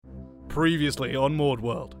Previously on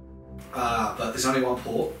Mordworld. But there's only one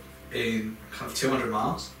port in kind of 200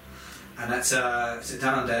 miles, and that's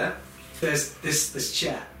down under. There's this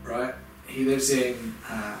chap, right? He lives in,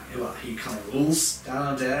 he kind of rules down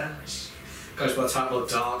under. Goes by the title of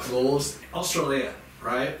Dark Lord. Australia,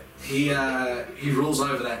 right? He rules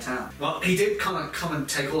over that town. Well, he did kind of come and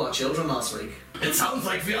take all our children last week. It sounds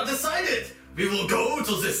like we are decided. We will go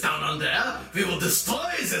to this down under, we will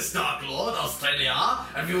destroy this Dark Lord, Australia,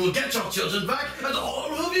 and we will get your children back, and all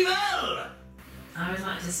will be well! I would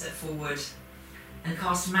like to step forward and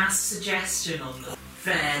cast mass suggestion on them.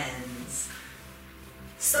 Friends,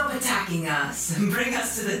 stop attacking us and bring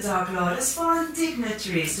us to the Dark Lord as foreign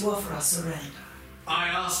dignitaries to offer us surrender. I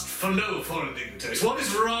asked for no foreign dignitaries. What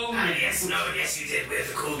is wrong with yes you did. We're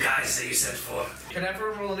the cool guys that you sent for. Can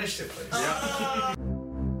everyone roll initiative, please? Yeah.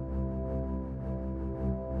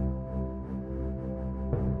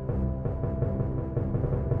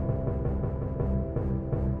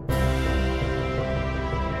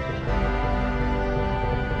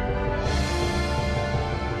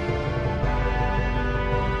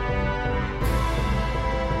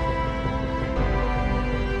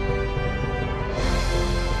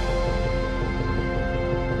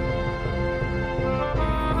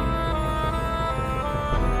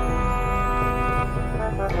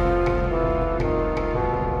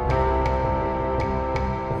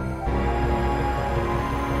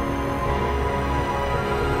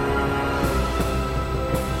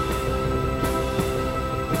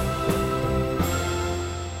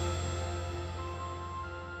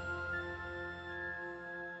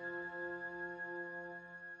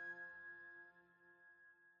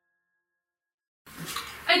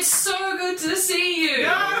 It's so good to see you!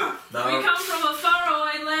 No! We come from a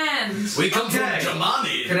faraway land! We come from Okay.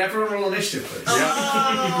 Germany! Can everyone roll initiative, please?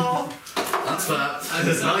 Oh. That's fair.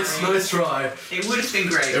 That's nice try. It would have been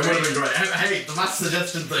great. It would have been great. Hey, the mass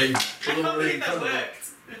suggestion thing. That worked.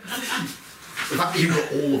 The fact that you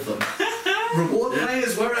got all of them. Reward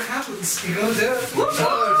players where it happens. You gotta do it.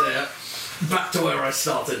 Oh dear. Back to where I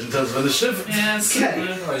started in terms of initiative. Yes.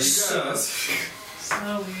 Okay. So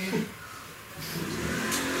weird.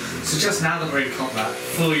 So just now that we're in combat,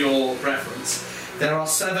 for your reference, there are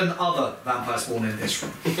 7 other vampire spawn in this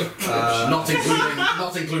room. Not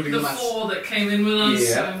including the The mass. 4 that came in with us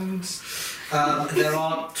Yeah. and... There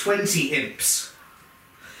are 20 imps.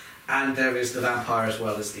 And there is the vampire as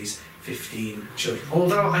well as these 15 children.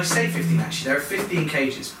 Although I say 15 actually, there are 15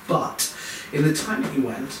 cages, but in the time that you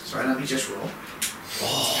went, sorry, let me just roll.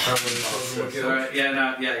 How many children were killed?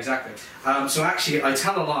 Yeah, exactly. So actually, I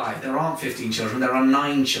tell a lie. There aren't 15 children. There are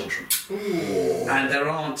 9 children. Ooh. And there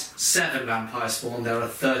aren't 7 vampire spawn. There are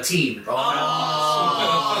 13.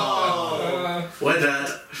 We're dead.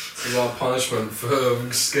 This is our punishment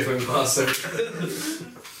for skipping past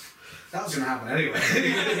everything. That was going to happen anyway.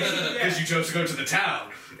 Because you chose to go to the town.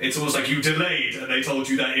 It's almost like you delayed, and they told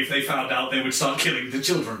you that if they found out, they would start killing the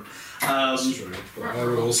children. That's true. But I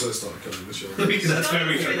would also start killing the children. That's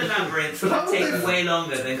very Through the true. labyrinth would take way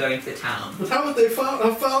longer than going to the town. But how would they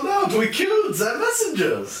have found out? We killed their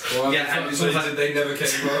messengers. Well, Yeah, and it's also- they never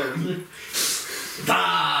came home.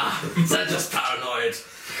 They're just paranoid.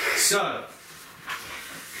 So,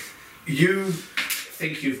 you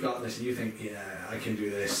think you've got this, and you think, yeah, I can do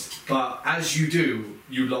this. But as you do,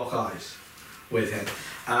 you lock eyes with him.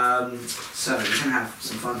 So, you can have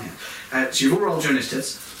some fun here. So, you've all rolled your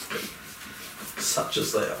initiatives. Such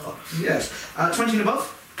as they are. Yes. 20 and above?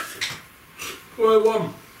 Well,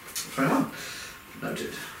 one. 21.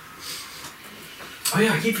 Noted. Oh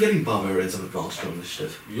yeah, I keep getting barbarians of advanced on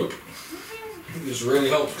initiative. Yup. This really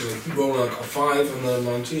helped me. Rolling like a 5 and then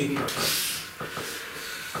 19.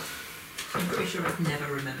 I'm pretty sure I've never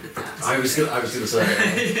remembered that. I was gonna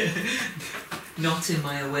say. Not in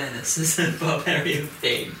my awareness as a barbarian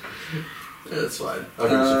thing. It's fine. I've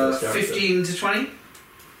reached the first character. 15 to 20?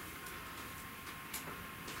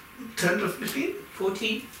 10 to 15?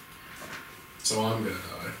 14? So I'm gonna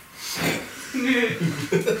die.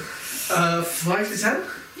 5 to 10?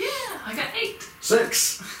 Yeah, I got 8.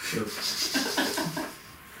 6.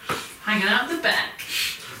 Hanging out the back.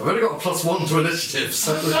 I've only got a +1 to initiative,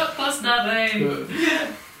 so. I've got plus nothing.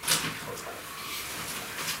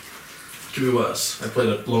 Could be worse. I played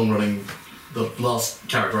a long-running. The last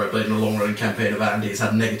character I played in a long-running campaign of Andy's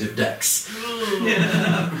had negative dex.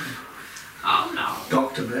 Yeah. Oh no.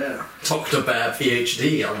 Dr. Bear. Dr. Bear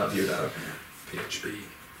PhD, I'll have you know. PHB.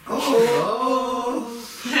 Oh!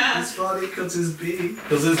 Yeah. His body cuts his beak.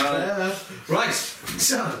 Because it's bear. Right,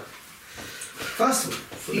 so, first of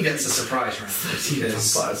all, he gets a surprise round. 13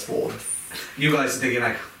 Because vampires spawn. you guys are thinking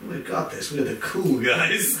like, we've got this, we're the cool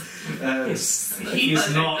guys.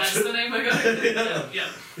 He's not. That's the name I got. Yeah.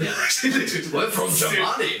 We're from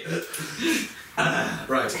Germany.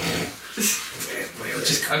 Right.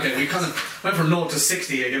 Okay, we kind of went from 0 to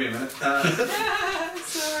 60 here, give me a minute.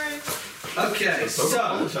 Sorry. Okay, so...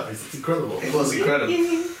 apologise, it's incredible. It was incredible.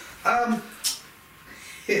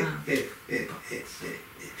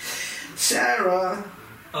 Sarah,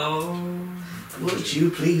 Oh. would you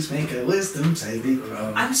please make a wisdom saving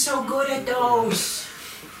throw? I'm so good at those.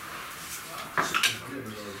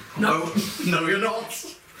 No, you're not.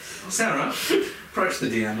 Sarah, approach the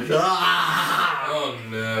DM with you. Oh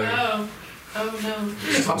no. Oh no.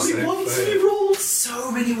 How many ones have you rolled?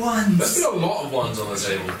 So many There's ones. been a lot of ones on the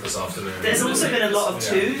table this afternoon. There's also been a lot of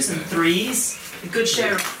 2s and 3s. A good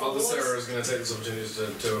share of Other 4s. Sarah is going to take this opportunity to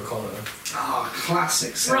do a Connor. Ah,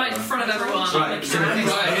 classic Sarah. Right in front of everyone. Right, Like,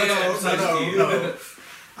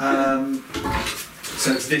 no.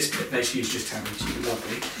 So it's this bit, basically, it's just happened to you.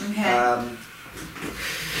 Lovely. Okay.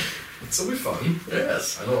 This will be fun.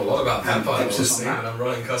 Yes. I know a lot about vampire Emphasis law on scene, and I'm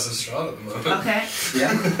running Cuss's Strahd at the moment. Okay.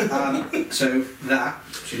 Yeah. So that,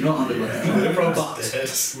 so you're not underground, but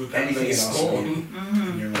anything else,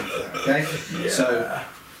 you're right there. Okay. So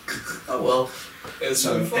Oh well. It's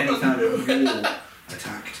so so fun. anytime you're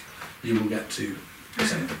attacked, you will get to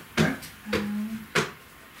save. Okay.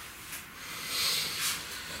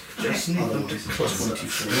 Just need them to Otherwise, plus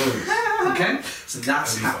it's 24. Okay. So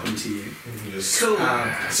that's happened to you. Cool.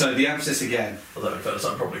 So the emphasis again. Although in fairness,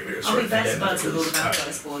 I'm probably going to I'll be best buds with all the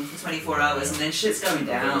vampires spawn for 24 hours and then shit's going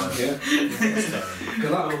down. Yeah.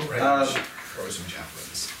 Good luck. Throw some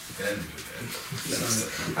javelins. Then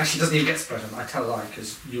Actually, it doesn't even get spread. I tell a lie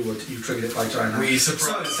because you triggered it by trying that. we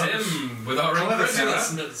surprised him with our However,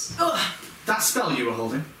 impressiveness. That spell you were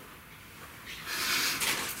holding.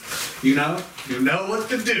 You know what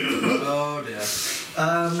to do. Oh dear.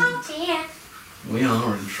 We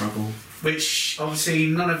are in trouble. Which obviously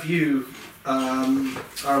none of you.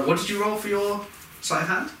 What did you roll for your sleight of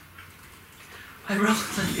hand? I rolled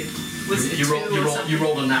like it. Was it You a 2 or something? you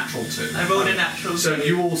rolled a natural 2. I rolled a natural. So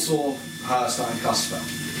you all saw her starting to cast a spell.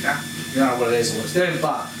 Yeah. You don't know what it is or what it's doing,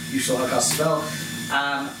 but you saw her cast a spell,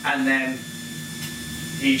 and then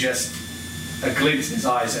he just a glint in his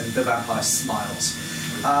eyes, and the vampire smiles.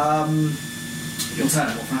 Your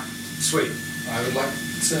turn, Wolfman. Sweet. I would like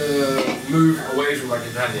to move away from my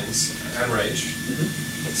companions and rage,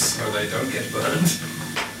 so they don't get burned.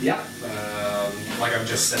 Yeah. Like I'm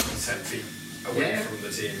just 7 to 10 feet away Yeah. from the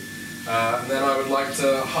team. And then I would like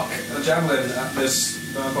to huck a javelin at this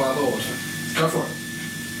vampire lord. Go for it.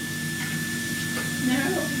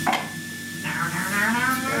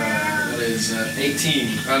 That is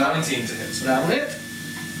 19 to hit. That will hit.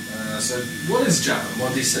 So what is javelin?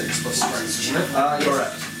 1d6 plus strength, isn't it?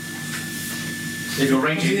 Correct. If you're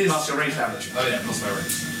ranging, It is- plus your range damage. Oh yeah, plus my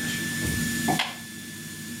range damage.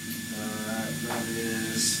 That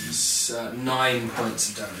is 9 points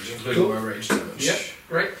of damage, including Cool. my range damage. Yep.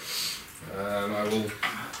 Great. I will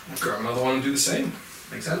grab another one and do the same.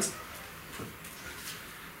 Makes sense.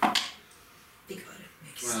 Think about it.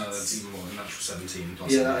 Makes That's sense. even more than natural 17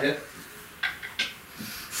 plus. Yeah, that hit.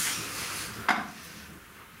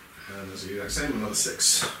 And there's the exact same, another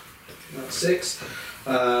 6. That's 6.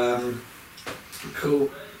 Cool.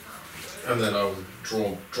 And then I'll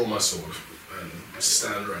draw my sword and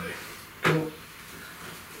stand ready. Cool.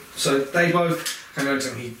 So they both kind of go to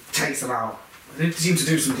him. He takes them out. They seem to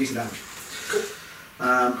do some decent damage.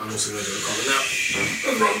 I'm also going to do a comment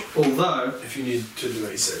now. Although If you need to do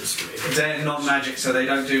any saves for me. they're not magic, so they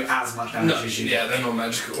don't do as much damage No, as you. yeah, they're not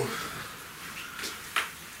magical.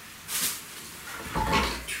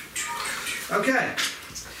 Okay.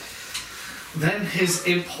 Then his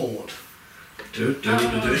imp horde.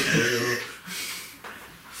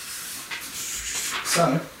 So,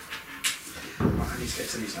 right, I need to get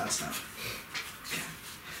to these lads now. Okay.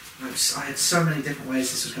 I had so many different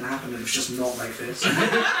ways this was going to happen, and it was just not like this. What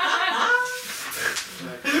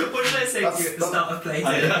did I say to you at the start of play?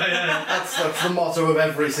 That's the motto of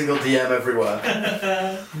every single DM everywhere.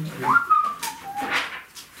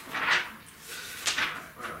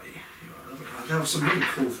 Where are you? There were some really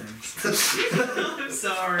cool things. I'm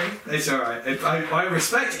sorry. It's alright. I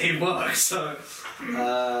respect it works, so. In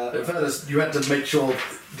fairness, you had to make sure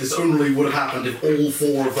this only would have happened if all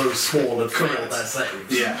 4 of those spawn had failed their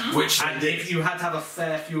saves. Yeah. And if you had to have a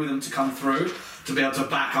fair few of them to come through to be able to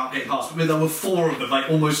back up getting past. But there were 4 of them, like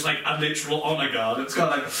almost like a literal honour guard. It's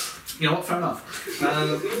kind of like, you know what, fair enough.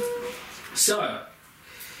 So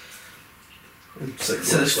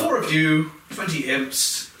there's 4 of you, 20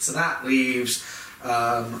 imps, so that leaves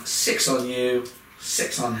 6 on you,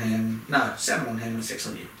 6 on him. No, 7 on him and 6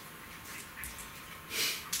 on you.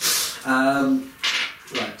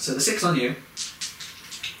 Right, so the 6 on you.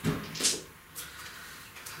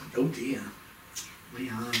 Oh dear. We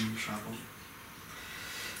are in trouble.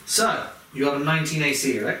 So, you got a 19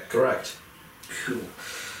 AC, right? Correct. Cool.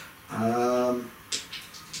 Oh,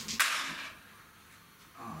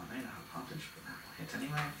 I may not have advantage, but that will hit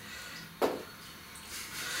anyway.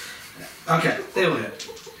 Yeah. Okay, they will hit.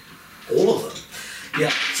 All of them.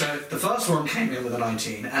 Yeah, so the first one came in with a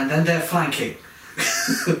 19, and then they're flanking.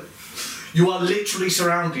 You are literally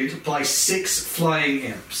surrounded by 6 flying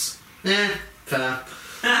imps. Fair.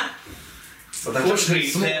 But they're Fortunately,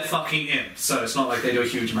 just small. they're fucking imps, so it's not like they do a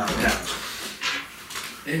huge amount of damage.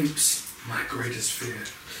 Imps, my greatest fear.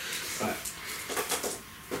 Right.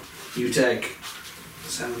 You take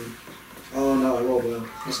 7. Oh no, I rolled well.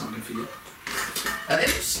 That's not good for you.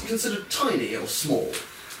 Imps considered tiny or small?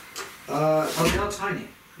 Oh, they are tiny.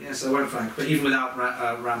 Yeah, so they won't flank. But even without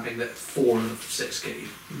ramping, that 4 of the 6 get you.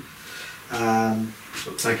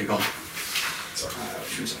 So take it gone.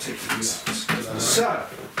 Which means I'll take you out. So.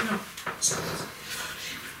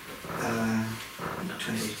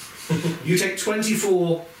 20. You take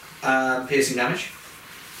 24 piercing damage.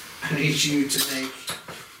 I need you to make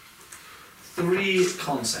 3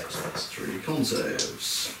 con saves, please. 3 con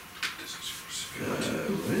saves.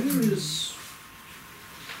 Where is...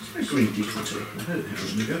 Where's my green D20? I heard it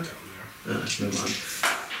was bigger. Never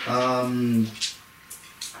mind.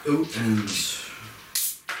 Oh, and...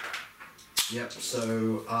 Yep,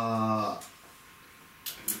 so...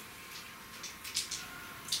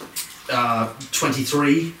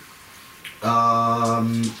 23.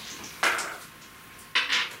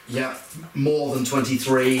 Yeah, more than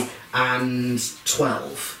 23 and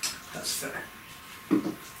 12. That's fair.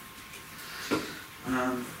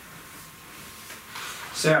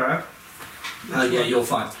 Sarah? Yeah, you're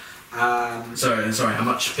fine. Sorry, how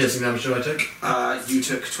much piercing damage do I take? You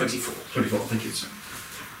took 24. 24, thank you.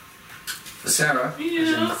 Sarah, Yes.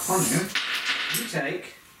 as in Connor, you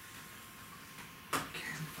take...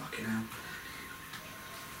 Fucking hell.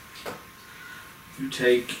 You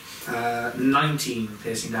take 19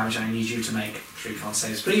 piercing damage. I need you to make 3 con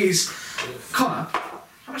saves, please. Connor,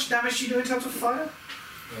 how much damage do you do in terms of fire?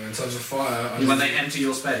 In terms of fire, When they enter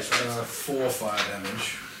your space, right? 4 fire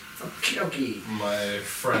damage. Okay. My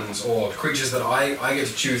friends, or creatures that I get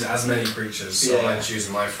to choose as many creatures, so Yeah. I choose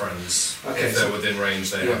my friends. Okay, If they're so- within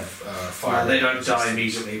range, they Yeah. have fire. Well, they don't die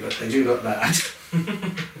immediately, but they do look bad.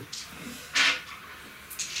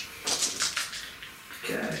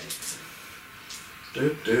 Okay.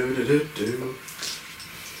 Do.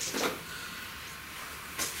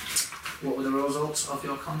 What were the results of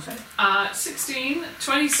your contact? 16,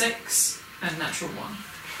 26, and natural 1.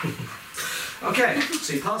 Okay,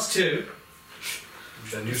 so you pass 2,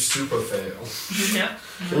 Then you super fail. Yeah.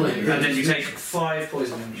 Killing and then you take 5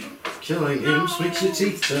 poison damage. Killing imps makes your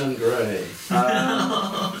teeth turn grey.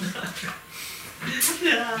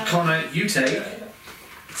 Connor, you take...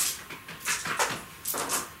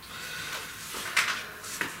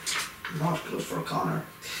 Not good for Connor.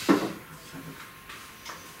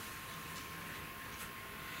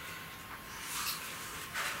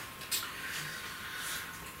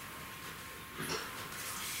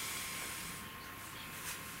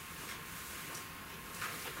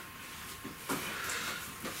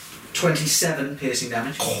 $27 piercing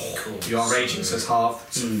damage. Cool. You are raging, so it's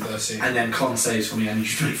halved. So 13. And then con saves for me, I need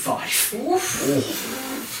you to make 5.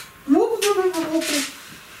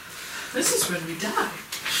 This is when we die.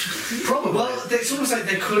 Probably. Well, it's almost like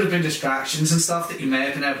there could have been distractions and stuff that you may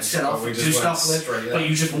have been able to set off But we and just do went stuff with, straight but there.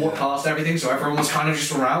 you just walked past everything, so everyone was kind of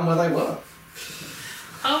just around where they were.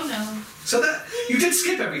 Oh no. So that you did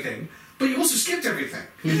skip everything, but you also skipped everything.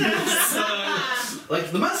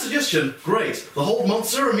 Like, the mad suggestion, great. The whole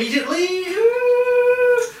monster immediately...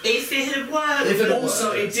 If it had worked. If it Also,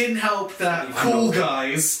 worked. it didn't help that cool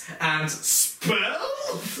guys and spell.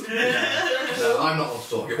 No, I'm not off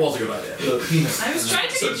talk. It was a good idea. I was trying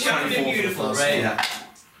to So get it's young and 24 beautiful, plus, right? Yeah.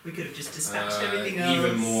 We could have just dispatched everything else.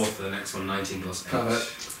 Even more for the next one, 19 plus 8.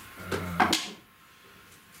 Perfect.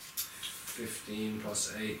 15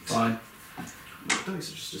 plus 8. Fine. Dice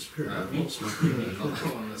are just disappearing. What's my Not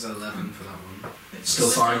that one, there's 11 for that one. Still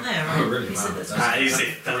It's fine. there, right? Oh, really? You said Wow. that's Ah, is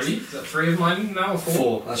it? 3? Is that 3 of mine now? 4?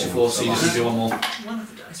 4. That's your 4, so you just need to do one more. one of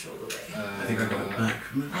the dice rolled away. I think I got it back.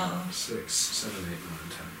 Oh. 6, 7, 8, 9,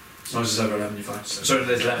 10. As long as it's over 11, you're fine. So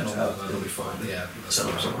there's 11 on that. It'll be fine. Yeah, that's Set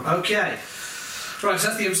up fine. somewhere. Okay. Right, so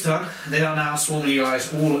that's the imp's turn. They are now swarming you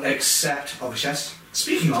guys, all except Obishest.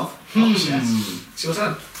 Speaking of, Obishest, it's your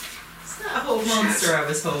turn. Is that a whole monster I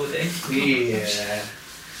was holding? Yeah.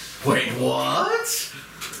 Wait, what?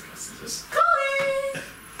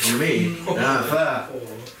 You mean? Fair.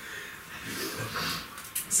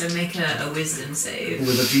 So make a wisdom save.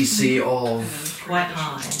 With a DC of... Quite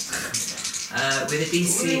high. With a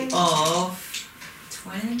DC of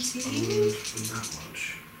 20? That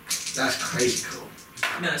much. That's crazy cool.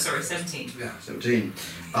 No, sorry, 17. Yeah. 17.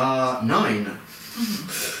 9.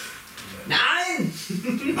 9! 9!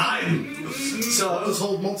 So what does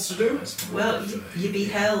Hold Monster do? Well, you be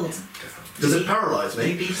held. Does it paralyse You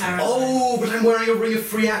me? be paralysed. Oh, but I'm wearing a ring of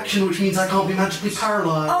free action, which means I can't be magically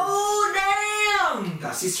paralysed. Oh, damn!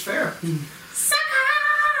 That is fair.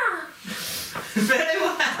 Sucker! Very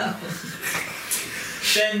well.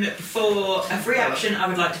 Then, for a free action, I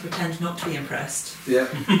would like to pretend not to be impressed. Yeah.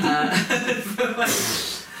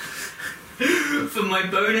 For my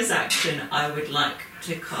bonus action, I would like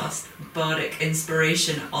to cast Bardic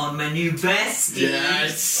Inspiration on my new bestie.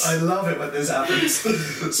 Yes! I love it when this happens.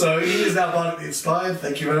 So he is now bardically inspired.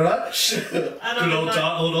 Thank you very much. Good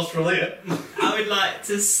old Australia. I would like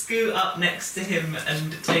to scoot up next to him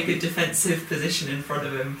and take a defensive position in front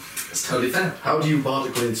of him. It's totally fair. How do you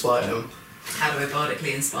bardically inspire him? How do I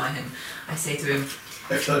bardically inspire him? I say to him,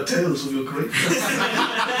 I've heard tales of your greatness. I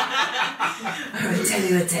will tell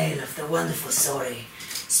you a tale of the wonderful story.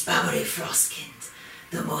 Spammery Frostkind,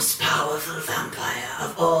 the most powerful vampire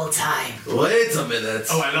of all time. Wait a minute.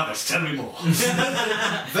 Oh, I love it. Tell me more.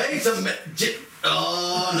 Wait a minute.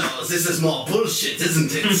 Oh no, this is more bullshit,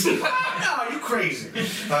 isn't it? No, are you crazy?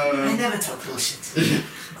 I never talk bullshit.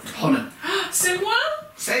 Honor. Simple.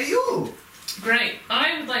 Say you. Great.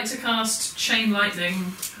 I would like to cast Chain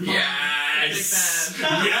Lightning. Yes! Big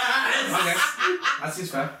Bad. Yes! Okay. That seems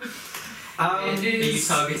fair. It Are you is.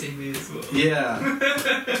 targeting me as well? Yeah. She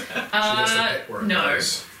does the bit where it No.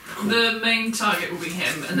 goes. The main target will be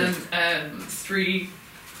him, and then 3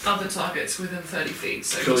 other targets within 30 feet.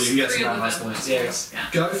 So Cool, just you can get 3 some of nice them. points. Yes. Yeah.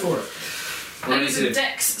 Go for it. That What is do you a do?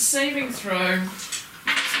 Dex saving throw.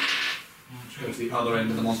 Go to the other end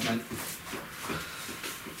of the monster.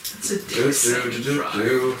 It's a Dex saving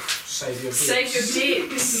throw. Save your Save your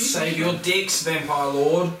dicks. Save your dicks, Vampire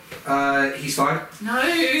Lord. He's fine. No.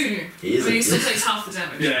 He is But he a- still takes half the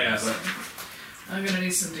damage. Yeah. So I'm gonna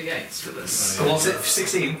need some d8s for this. So what's it?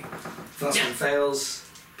 16. First Yeah. one fails,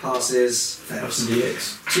 passes, fails.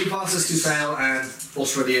 DX. 2 passes, 2 fail, and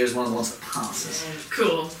Australia is one of the ones that passes.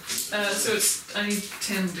 Cool. So it's I need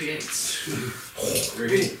 10 d8s.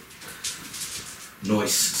 Really?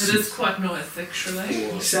 Nice. It is quite north,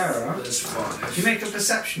 actually. Sarah, There's 5. can you make a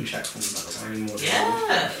perception check for me, by the way? I need more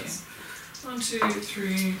Yes. 1, 2,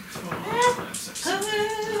 3, 4, 5, 6,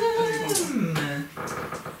 7.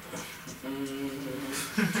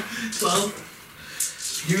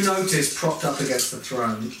 12. You notice propped up against the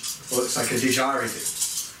throne looks like a didgeridoo.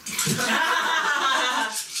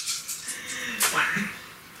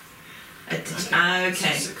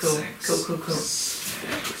 Okay, cool.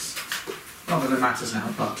 Not that it matters now,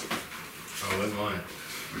 but Oh, never mind.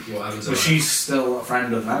 What happens well, if she's still a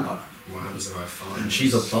friend of the vampire. what happens if I find? And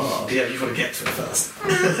she's a bard. Yeah, you've got to get to it first.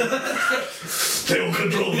 They will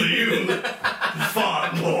control you,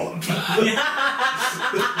 Fart Lord.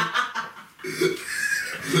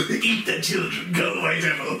 Eat the children, go away,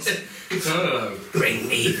 devils. No. Bring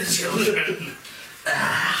me the children.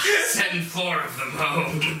 Send 4 of them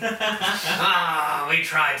home. We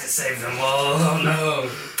tried to save them all. Oh no.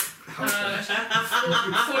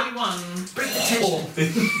 41.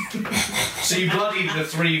 So you bloodied the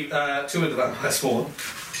 2 of the vampire spawn.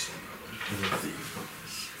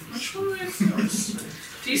 Which one am I first?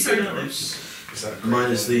 D6. Is that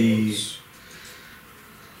Mine is the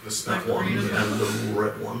the that one and the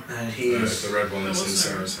red one. And No, he's the red one that's in What's that?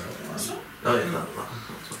 Sarah's house. Oh yeah,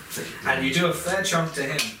 that. and you do a fair chunk to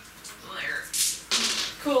him.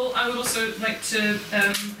 Cool. I would also like to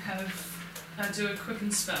do a quicken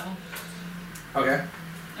spell. Okay. It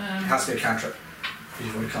Um, has to be a cantrip.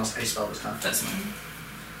 You've already cast a spell this time. that's fine.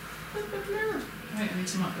 Wait, I need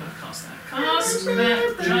to mark that. Cast that. Cast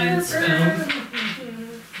that giant spell.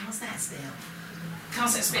 What's that spell?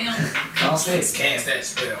 Cast that spell. Cast it. Cast that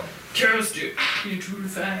spell. Cast it into the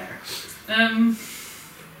fire.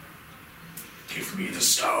 Give me the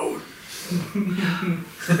stone.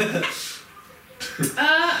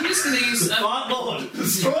 I'm just gonna use. Fart Lord,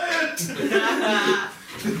 destroy it. I'm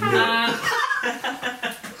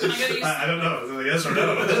gonna use. I don't know. Is it a yes or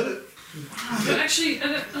no? But actually,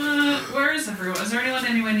 where is everyone? Is there anyone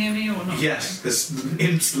anywhere near me or not? Yes, there's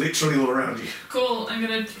imps literally all around you. Cool. I'm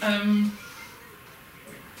gonna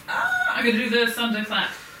do the thunderclap.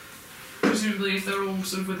 Presumably, if they're all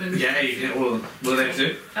sort of within. Yeah, you can. What do they have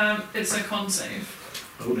to do? It's a con save.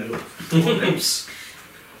 Oh no. All imps.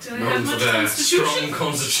 Do I Known have for much their constitution? strong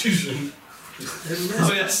constitution.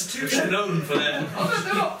 Oh yes, they're known for them. Oh,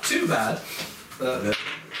 they're not too bad.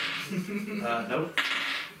 Nope.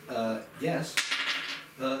 Yes.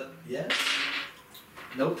 Yes.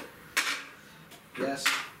 Nope. Yes.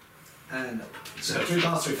 And nope. So 3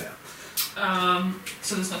 pass, 3 fail.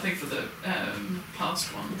 So there's nothing for the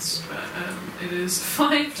past ones, but it is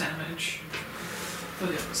 5 damage for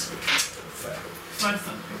the others. Fair. 5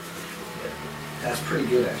 thunder. That's pretty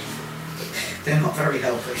good actually. They're not very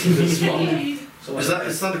healthy. This one. So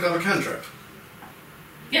Is that got a cantrip?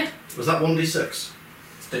 Yeah. Was that 1d6?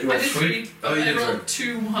 Did you I roll did 3? 3. Oh, you I did rolled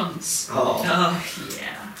 2 once. Oh. Oh,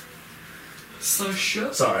 yeah. So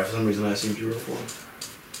sure. Sorry, for some reason I assumed you rolled 1.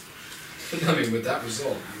 I mean, with that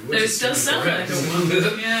result, you would No, it assume does sound like correct. a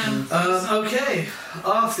 1. Yeah. Okay,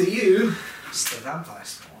 after you, it's the vampire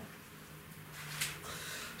spawn.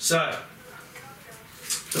 So,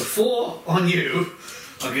 the 4 on you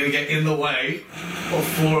are going to get in the way of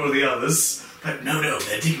 4 of the others. But no,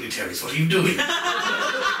 they're dignitaries. What are you doing?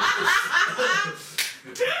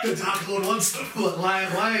 The Dark Lord wants them. Why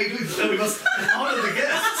are you doing this? No, we must honour the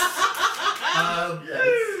guests.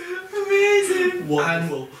 Amazing.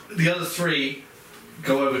 Wonderful. And the other 3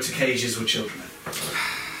 go over to cages with children in.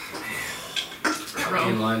 Be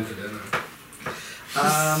in line for dinner.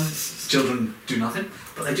 Children do nothing,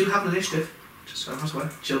 but they do have an initiative. Just so I was aware.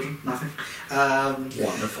 Children, nothing.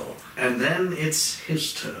 Wonderful. And then it's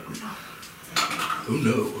his turn. Who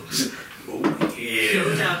knows? Oh, Go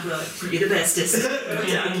yeah. down, Lord. You're the bestest. Go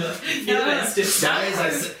down, Lord. You're the bestest.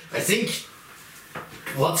 Guys, I think...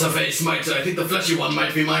 What's her face might... I think the fleshy one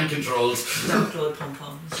might be mind controlled. Dark Lord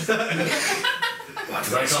pom-poms. Why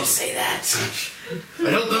can't say that?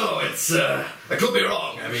 I don't know, it's... I could be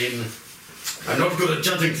wrong. I mean... I'm not good at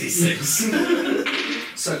judging these things.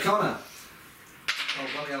 So, Connor. Oh,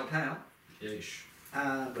 bloody old pal. Yeesh.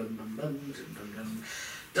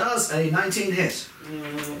 Does a 19 hit.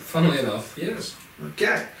 Funnily enough, yes.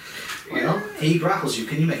 Okay. Well, he grapples you.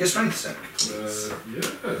 Can you make a strength check?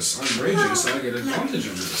 Yes, I'm raging, so I get advantage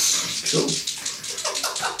on this. Cool.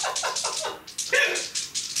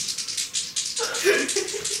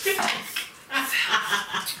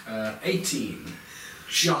 18.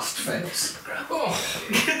 Just fails. Oh,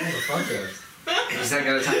 motherfucker. He's then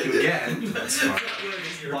going to attack you again. That's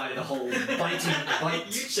fine. By the whole biting bite.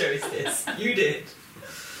 You chose this. You did.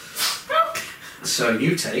 So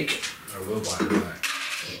you take. I will buy it back.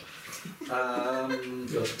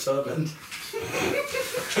 You're determined.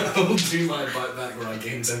 I will do my bite back where I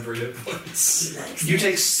gain temporary hit points. You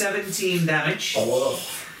take 17 damage. Oh,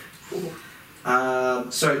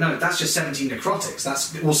 So no, that's just 17 necrotics.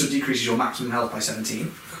 That also decreases your maximum health by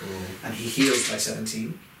 17, Cool. and he heals by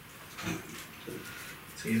 17.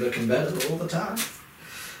 So you're looking better all the time.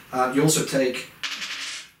 You also take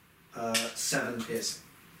 7 piercing,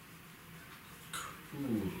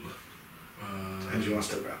 Cool. and you are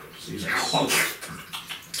still grappled. So he's like, oh,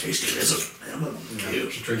 tasty lizard.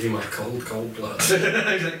 Just drinking my cold blood.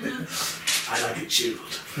 Exactly. I like it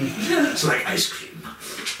chilled. It's like ice cream.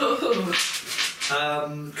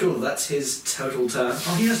 Cool, that's his total turn.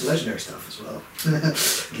 Oh, he has legendary stuff as well.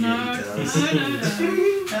 Yeah, he does.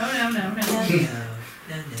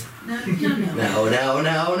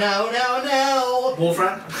 no.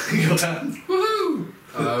 Wolfram, your turn. Woohoo!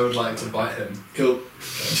 I would like to bite him. Cool.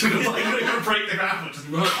 You're gonna break the ground.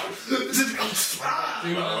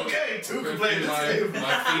 Okay, 2 I'm gonna complaints.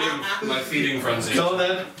 do my feeding frenzy. Go on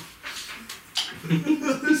then.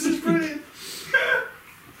 This is brilliant.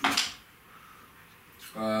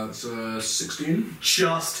 It's 16.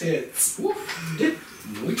 Just hits.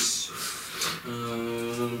 Nice.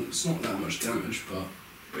 It's not that much damage,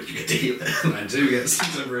 But you get to heal it. but I do get some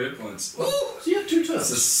temporary hit points. Oh, so you have 2 It's a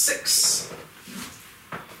turns. 6.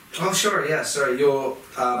 Oh, sorry, yeah, sorry, you're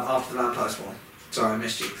after the vampire spawn. Sorry, I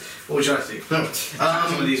missed you. What would you like to do? No. Attack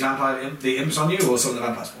some of these the imps on you, or some of the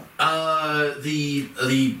vampire spawn?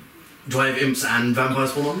 The do I have imps and vampire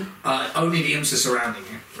spawn on me? Only the imps are surrounding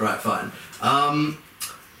you. Right, fine.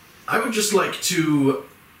 I would just like to,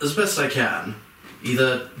 as best I can,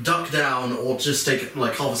 either duck down or just take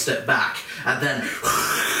like half a step back and then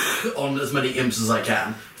on as many imps as I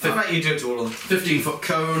can. How about you do it to all of them? 15-foot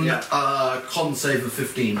cone. Yeah. Con save of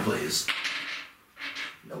 15, please.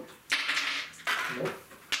 Nope. Nope.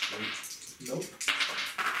 Nope.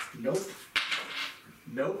 Nope.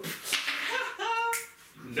 Nope.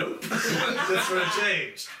 Nope. That's for a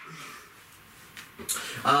change.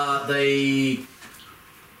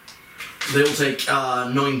 They will take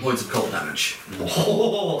 9 points of cold damage.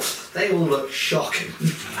 Oh, they all look shocking.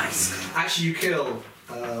 Nice. Actually, you kill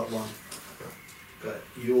one. But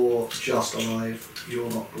you're just alive. You're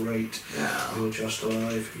not great. Yeah. You're just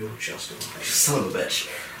alive. You're just alive. Son of a bitch.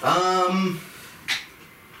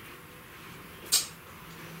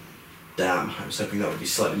 Damn, I was hoping that would be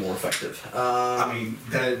slightly more effective. I mean,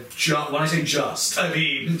 they're when I say just, I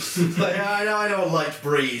mean... yeah, I know a light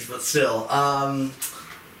breeze, but still.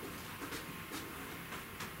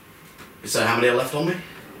 So how many are left on me?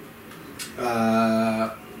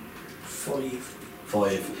 5.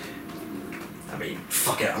 5. I mean,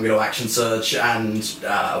 fuck it, I'm going to action surge and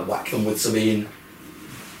whack them with Sabine.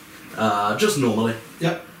 Just normally.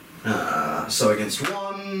 Yep. So against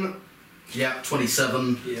 1, yeah,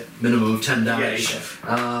 27, Yeah. minimum of 10 damage.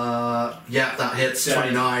 Yeah, Yeah, that hits, Yeah.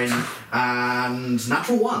 29, and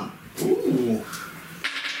natural 1. Ooh.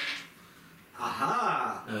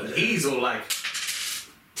 Aha! Oh, dear. He's all like,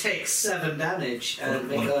 take 7 damage and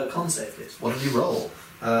make a con save, please. What did you roll?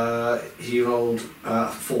 He rolled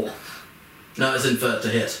 4. No, it's in third to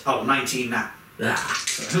hit. Oh, 19 now. Ah,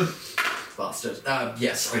 bastard.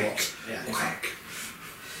 Yes, a lot. Yeah. Whack.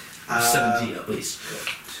 Uh, 17 at least.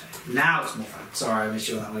 Now it's more fun. Sorry, I missed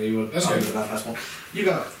you on that one. You were That's over good. that last one. You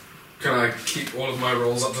go. Can I keep all of my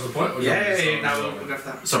rolls up to the point? Or do you want me to start Now with we'll go for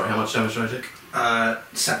that. Sorry, how much damage did I take?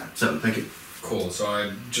 7. 7, thank you. Cool, so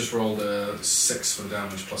I just rolled a 6 for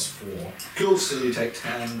damage plus 4. Cool, so you take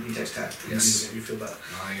 10, he takes 10. Yes. You feel better.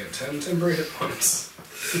 I get 10 temporary hit points.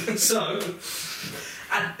 So,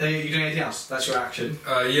 and, you doing anything else? That's your action.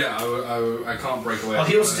 Yeah, I can't break away. Oh,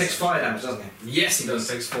 he also takes fire damage, doesn't he? Yes, he does.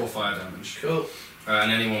 Takes 4 fire damage. Cool.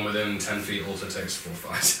 And anyone within 10 feet also takes 4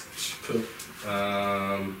 fire damage. Cool.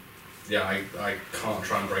 Yeah, I can't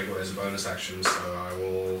try and break away as a bonus action, so I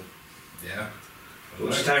will. Yeah. We'll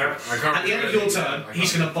just take her. I can't At the end of your turn,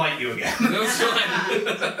 he's going to bite you again. No, it's fine.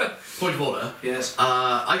 Point of order. Yes.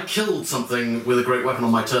 I killed something with a great weapon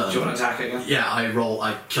on my turn. Do you want to attack again? Yeah, I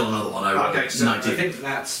kill another one. I roll Okay, so 19. I think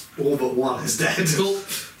that's all but one is dead. Cool.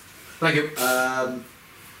 Thank you.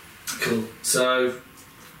 Cool. So,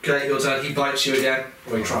 okay, your turn. He bites you again,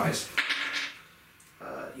 or he tries.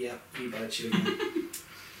 Yeah, he bites you again.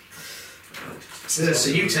 So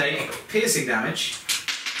you take piercing damage.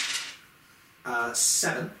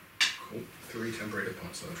 7. Cool. 3 temporary hit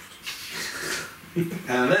points left.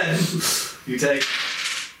 And then you take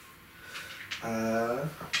 9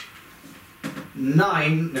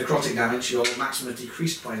 necrotic damage. Your maximum is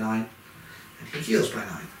decreased by 9, and he heals by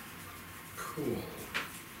 9. Cool.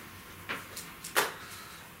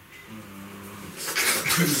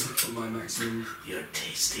 For my maximum, You're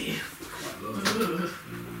tasty. quite low.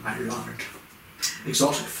 I love it.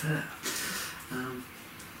 Exotic fare.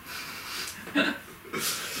 It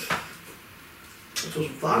was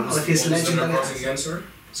fun. What was If his the legend necrotic again, sorry?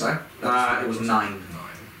 Sorry? It was 9. 9.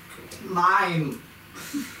 Cool. 9!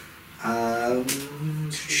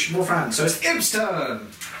 More friends. So it's Imp's turn! I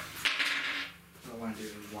won't do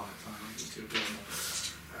one at a time. I can do one more.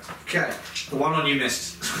 Okay, the one on you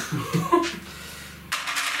missed.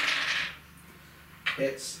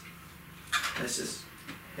 Hits. Misses.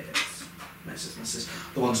 Hits. Misses. Misses.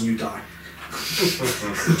 The ones on you die.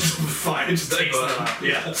 Fine, it just takes them out.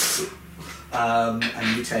 Yeah.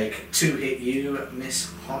 And you take 2 hit you,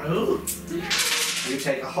 Miss Honu. You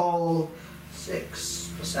take a whole 6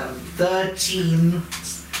 plus 7, 13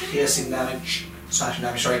 piercing damage, slashing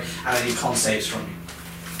damage, sorry, and then you con saves from you.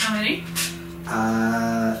 How many?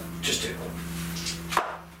 Just 2.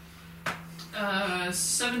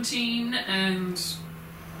 17 and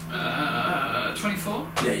 24.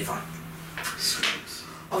 Yeah, you're fine.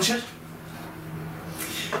 Oh shit.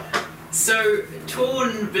 So,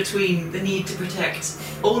 torn between the need to protect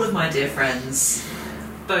all of my dear friends,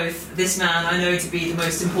 both this man I know to be the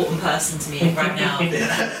most important person to me right now,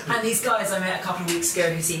 and these guys I met a couple of weeks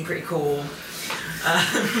ago who seem pretty cool.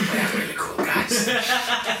 They're really cool guys.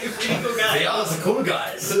 Pretty cool guys. They are the cool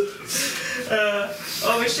guys.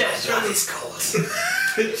 Oh shit, It's cold.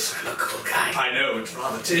 I'm a cool guy. I know, it's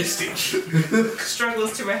rather tasty.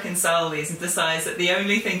 struggles to reconcile these and decides that the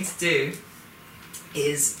only thing to do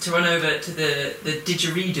is to run over to the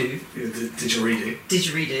didgeridoo,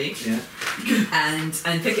 Didgeridoo. Yeah.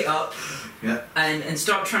 and pick it up Yeah. and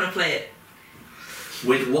start trying to play it.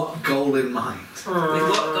 With what goal in mind? With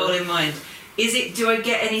what goal in mind? Do I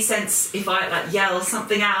get any sense if I yell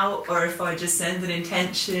something out, or if I just send an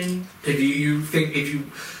intention? If you think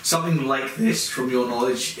something like this, from your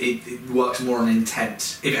knowledge, it works more on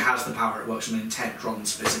intent. If it has the power, it works on intent rather than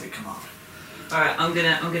specific command. Alright, I'm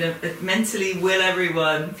gonna mentally will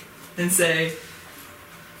everyone and say,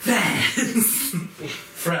 friends!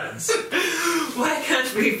 Friends. Why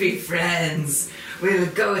can't we be friends? We'll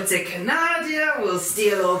go to Canadia, we'll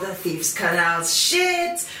steal all the Thieves' Canal's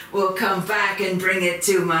shit, we'll come back and bring it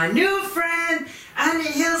to my new friend, and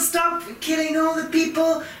he'll stop killing all the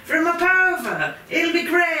people from Apova. It'll be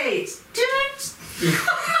great. Toot!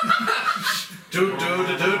 Do.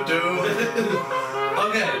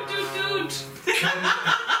 Okay. Dude.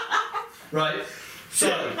 Right.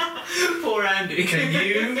 So, Poor Andy. can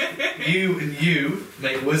you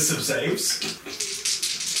make wisdom saves?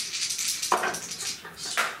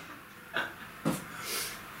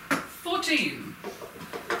 14.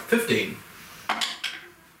 15.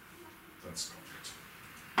 That's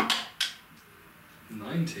not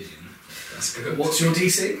 19. That's good. What's your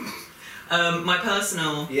DC? My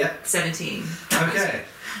personal Yeah. 17. Okay.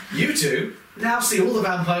 You two now see all the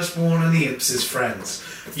vampire spawn and the imps as friends.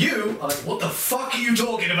 You are like, what the fuck are you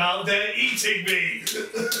talking about? They're eating me!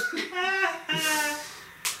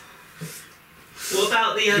 What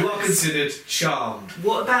about the You are others? considered charmed.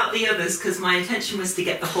 What about the others? Because my intention was to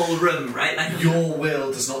get the whole room, right? Like Your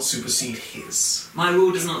will does not supersede his. my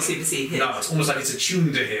rule does not supersede his. No, it's almost like it's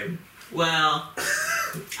attuned to him. Well,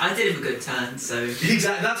 I did him a good turn, so.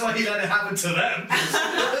 Exactly, that's why he let it happen to them.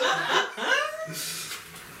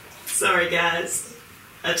 Sorry, guys.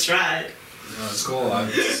 I tried. No, it's cool. I'm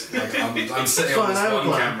sitting on Fine, this I have a one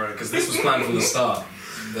plan. camera because this was planned from the start.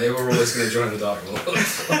 They were always going to join the Dark Lord.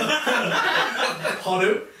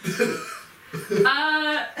 Honu?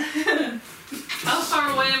 How far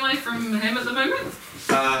away am I from him at the moment?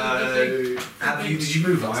 Did you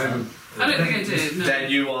move last time? I don't think I did, no. Then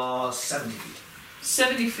you are 70 feet.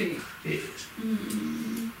 70 feet. Yes.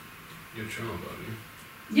 You're charmed, aren't you?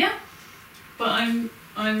 Yeah. But I'm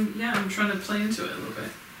trying to play into it a little bit.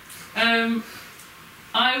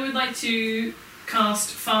 I would like to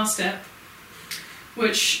cast Fast Step,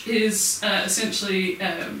 which is essentially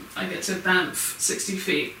I get to bamf 60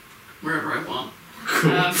 feet wherever I want.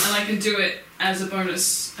 Cool. And I can do it as a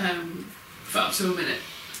bonus for up to a minute.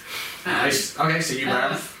 Nice. Okay, so you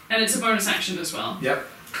have. And it's a bonus action as well. Yep.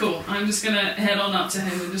 Cool. I'm just gonna head on up to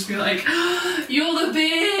him and just be like, "You're the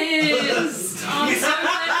best! I'm so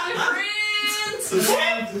glad we're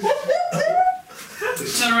friends!"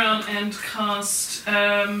 Turn around and cast.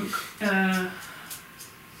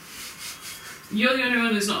 You're the only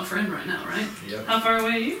one who's not a friend right now, right? Yep. How far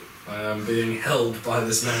away are you? I am being held by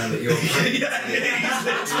this man that you're. Yeah, he's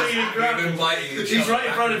literally in front of You've been biting each He's other right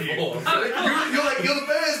in front of back you. and forth. Oh, cool. You're like, you're the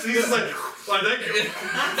best! And he's just like, why, thank you.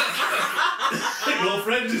 Your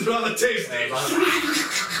friend is rather tasty.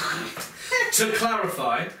 To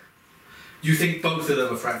clarify, you think both of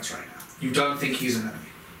them are friends right now. You don't think he's an enemy.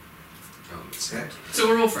 Okay? So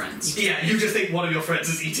we're all friends. Yeah, you just think one of your friends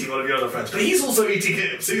is eating one of your other friends, but he's also eating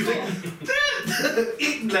him, so you think,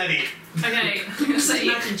 eat Lenny. Okay, I'm gonna say.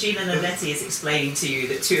 Imagine Gina and Letty is explaining to you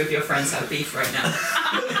that two of your friends have beef right now.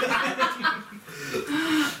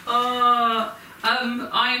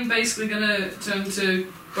 I'm basically gonna turn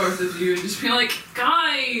to both of you and just be like,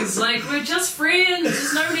 guys, like, we're just friends,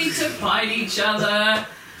 there's no need to fight each other.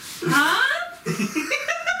 Huh?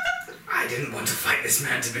 I didn't want to fight this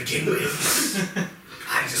man to begin with.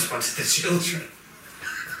 I just wanted the children.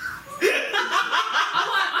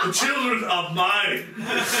 The children are mine.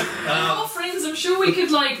 We're all friends, I'm sure we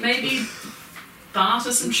could, like, maybe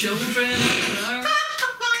barter some children, I don't know.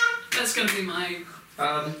 That's gonna be my...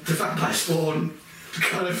 The vampire spawn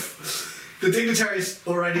kind of... The dignitaries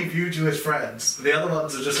already viewed you as friends. The other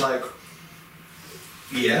ones are just like...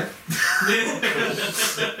 Yeah.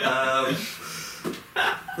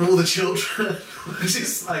 All the children are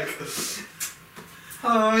just like...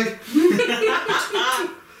 Hi.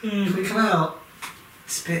 Can we come out?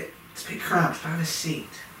 It's a bit cramped. Find a seat.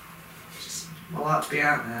 Just, I like to be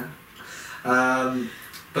out now.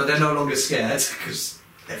 But they're no longer scared because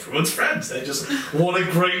everyone's friends. They just what a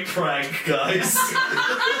great prank, guys.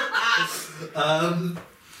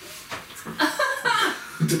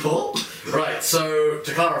 DePaul? Right, so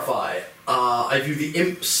to clarify, I view the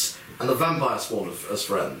imps and the vampire spawn as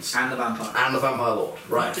friends. And the vampire. And the vampire lord.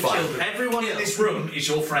 Right, The fine. children. Everyone in this room is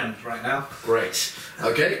your friend right now. Great.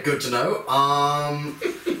 Okay, good to know.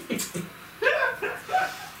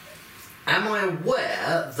 Am I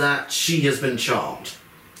aware that she has been charmed?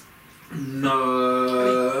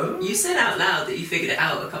 No. You said out loud that you figured it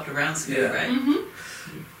out a couple of rounds ago, Yeah. right? Mm-hmm.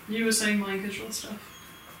 You were saying mind control stuff.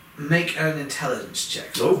 Make an intelligence check.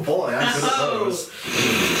 Oh boy, I'm good at those.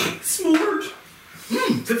 Smart.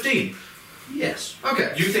 15. Yes.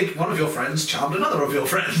 Okay. You think one of your friends charmed another of your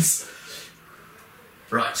friends.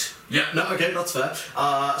 Right. Yeah, no, okay, that's fair.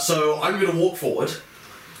 So I'm going to walk forward.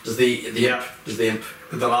 Does the imp...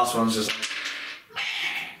 The last one's just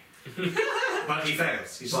like... but he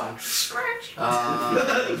fails. He's Fine. Scratch. Um,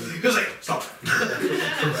 He was like, stop.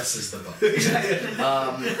 Presses the button.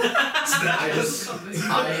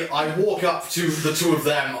 I walk up to the two of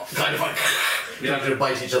them, kind of like, going to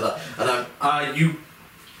bite each other, and I'm. You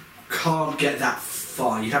can't get that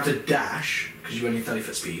far. You'd have to dash because you're only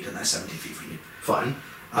 30-foot speed, and they're 70 feet from you. Fine.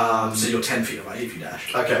 So you're 10 feet away if you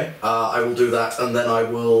dash. Okay, I will do that, and then I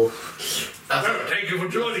will. Thank you for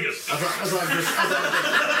joining us. Stop it!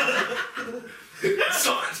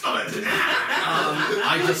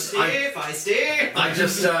 I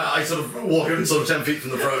sort of walk in sort of 10 feet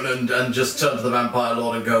from the throne and just turn to the vampire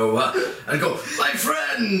lord and go, my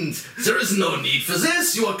friend, there is no need for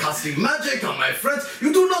this. You are casting magic on my friends.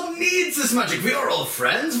 You do not need this magic. We are all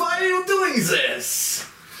friends. Why are you doing this?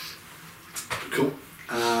 Cool.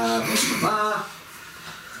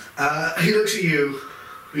 He looks at you.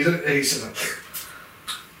 He says,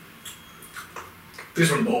 this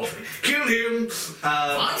one bores me. Kill him!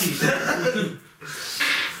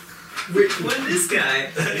 Which one? This guy?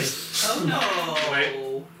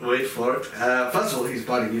 Oh no! Wait for it. First of all, he's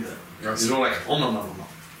biting you though. He's all like, oh no.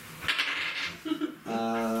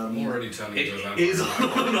 I'm already turning into a It vampire. is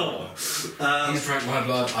no. He's drank my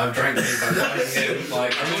blood, I've drank him by biting him.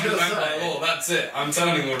 Like, I'm not a vampire law, that's it, I'm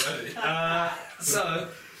turning already. So,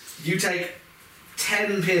 you take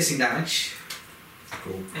 10 piercing damage,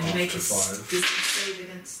 Cool. And you make After a 5. wisdom save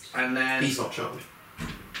against. and then He's not charmed.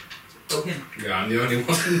 Oh, him. Yeah, I'm the only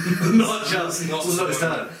one. not just not his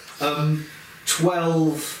turn.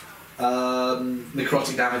 12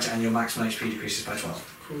 necrotic damage, and your maximum HP decreases by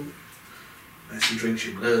 12. Cool. As he drinks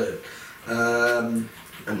your blood. And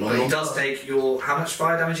But he does take your. How much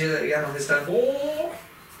fire damage is it again on his turn? 4.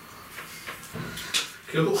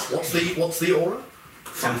 Cool. What's the aura?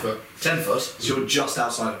 10 foot. 10 foot, so you're just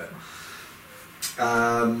outside of it.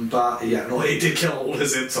 But yeah, no, it did kill all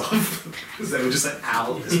his imps off because they were just like,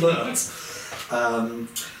 ow, his birds.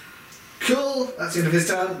 Cool, that's the end of his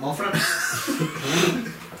turn, my friend.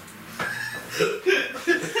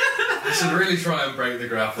 I should really try and break the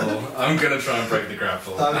grapple. I'm gonna try and break the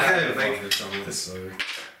grapple. Okay, I have make- advantage on this, so.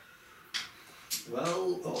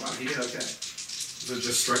 Well, oh, no, he did okay. Is it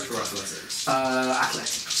just strength or athletics?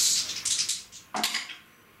 Athletics.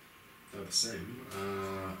 They're the same.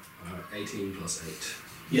 18 plus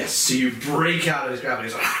 8. Yes, so you break out of his grab and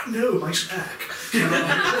he's like, ah, no, my snack. Can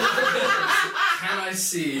I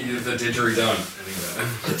see the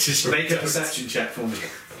didgeridoo anywhere? Make a perception check for me.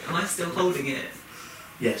 Am I still holding it?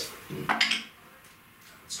 Yes.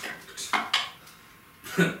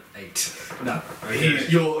 8. No. Okay.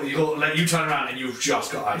 You're like, you turn around and you've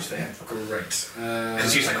just got eyes for him. Great.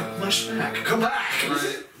 Because he's like, oh, my snack, come back.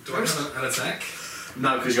 Do I have an attack?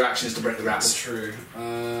 No, because your action is to break the grapple. That's true.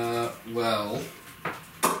 Well.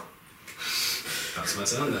 That's my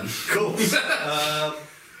turn then. Cool.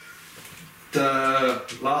 The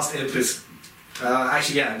last imp is.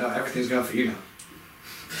 Actually, yeah, no, everything's going for you now.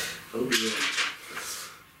 Oh, yeah.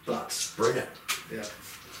 But, Bring it. yeah.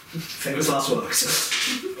 Famous last words.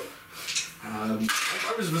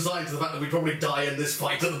 I was resigned to the fact that we'd probably die in this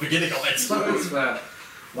fight at the beginning of it. That's fair.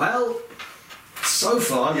 Well, so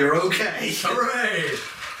far you're okay. Hooray!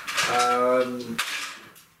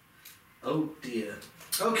 Oh dear.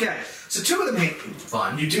 Okay, so 2 of them hit you.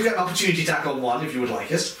 Fine. You do get an opportunity attack on 1 if you would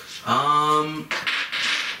like it.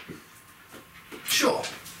 Sure.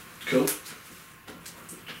 Cool.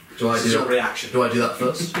 Do I This do is your that? reaction. Do I do that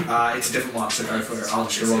first? It's a different one, so go for it. I'll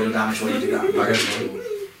just roll your damage while you do that. Okay.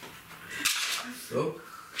 Oh.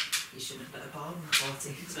 You shouldn't have let a bar on the party.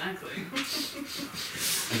 Exactly.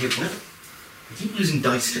 I keep losing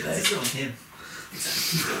dice today. This is on him.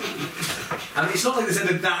 I mean, it's not like this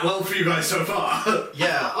ended that well for you guys so far.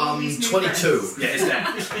 Yeah, All these new 22. friends. Yeah, it's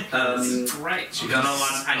dead. Great. So you got another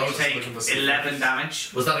one, and I you was just take looking for something. 11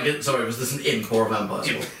 damage. Was that again? Sorry, was this an imp or a vampire?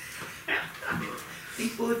 Imp.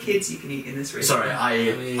 Think of all the kids you can eat in this race. Sorry,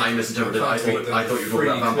 I misinterpreted. I thought you were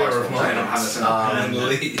talking about vampires. Free clear of I don't have a and Um,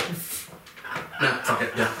 leave. no, fuck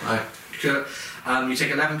it. Yeah, Sure. You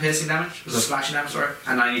take 11 piercing damage, slashing damage, sorry,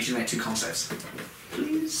 and I need you to make 2 con saves.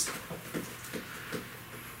 Please.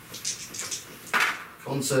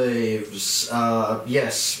 Con saves.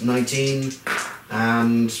 Yes, 19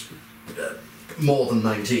 and more than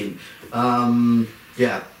 19.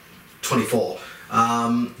 Yeah, 24.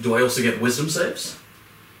 Do I also get wisdom saves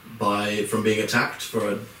from being attacked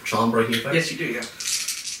for a charm breaking effect? Yes, you do, yeah.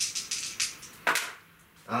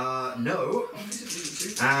 No.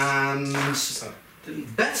 And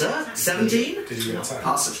better, 17. Did you get attacked?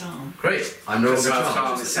 Pass it. Charm. Great. I'm no Because longer charm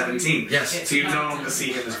charmed. is 17. Yes. So you no longer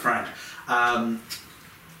see him as a friend.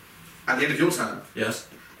 At the end of your turn, Yes.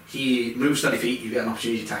 He moves 30 feet. You get an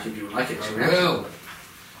opportunity attack if you would like it. I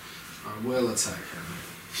will attack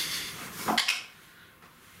him.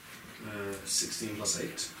 16 plus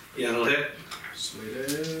 8. Yeah, that'll hit. Sweet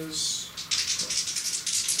is.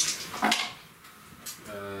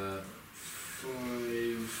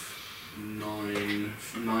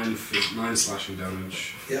 9 slashing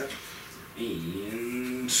damage. Yep.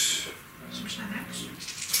 And.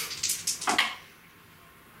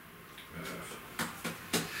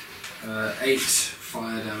 8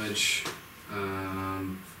 fire damage.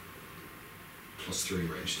 Plus 3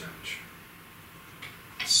 rage damage.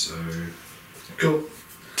 So. Cool. Glad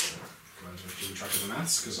you're keeping track of the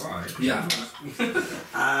maths, because I. Yeah.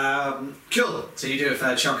 Cool. So you do a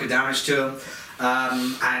fair chunk of damage to him,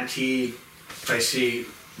 and he basically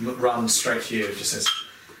runs straight to you and just says,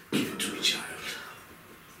 "Give it to me, child."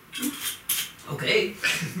 Okay.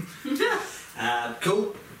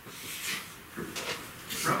 Cool.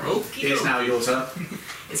 It's Okay. now your turn.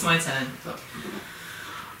 It's my turn. So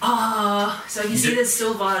I can see there's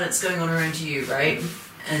still violence going on around you, right?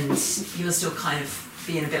 And you're still kind of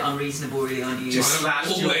being a bit unreasonable, really, aren't you? Just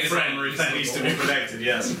slashed your always friend unreasonable. that needs to be protected.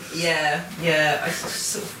 Yes. Yeah. I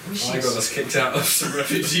sort of wish I you'd- got us kicked out of some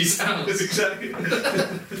refugees' house. Exactly.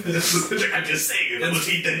 I'm just saying, it would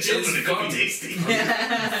eat their children. It could be tasty.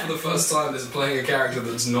 For the first time, is playing a character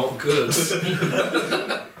that's not good.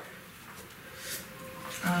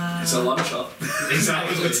 It's a lunch up.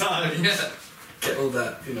 Exactly the time. Yeah. Get all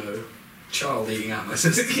that, child eating out my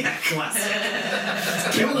system. Yeah,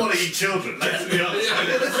 classic. You don't want to eat children, let's be honest.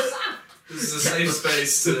 This is a safe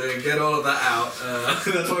space to get all of that out.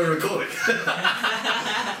 That's why we're recording.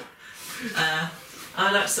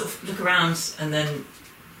 I'll like sort of look around and then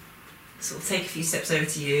sort of take a few steps over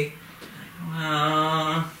to you.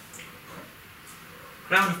 Ground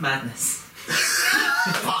of madness.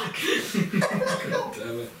 God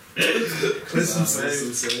damn it. Listen,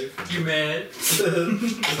 save. You mad?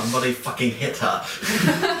 Somebody fucking hit her.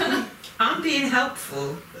 I'm being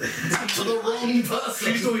helpful. To the wrong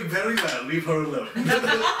person. She's doing very well. Leave her alone. You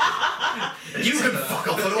can fuck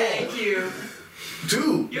off at all. Thank you.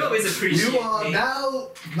 Do. You always appreciate You are me. now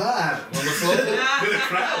mad. Wonderful. With a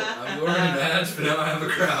crowd. I'm already mad, but now I have a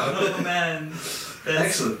crowd. Oh man.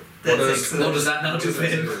 Excellent. That's excellent. What does that now do for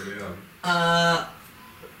him? I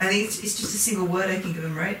think it's just a single word I can give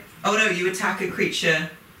him, right? Oh no, you attack a creature.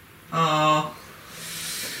 Oh.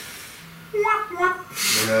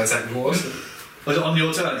 Attack what? Was it on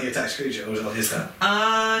your turn he attacks creature, or was it on his turn?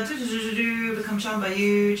 Become charmed by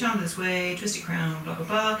you, charmed this way, twisted crown, blah blah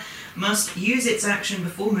blah. Must use its action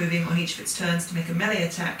before moving on each of its turns to make a melee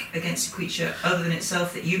attack against a creature other than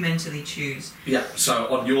itself that you mentally choose. Yeah, so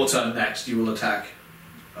on your turn next, you will attack.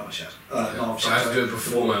 Oh shit. I have to do it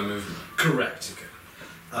before my movement. Correct. Okay.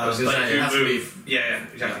 I was gonna But say, if it you has to move, yeah,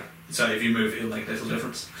 exactly. So if you move, it'll make little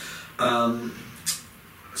difference.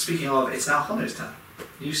 Speaking of, it's now Hono's turn.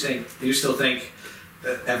 You still think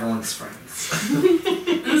that everyone's friends.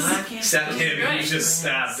 I can't Except him, who Great. just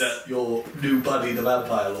stabbed at your new buddy, the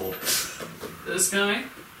Vampire Lord. This guy.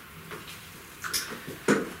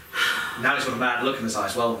 Now he's got a mad look in his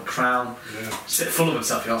eyes. Well, the crown, Yeah. full of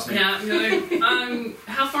himself. You ask me. Yeah,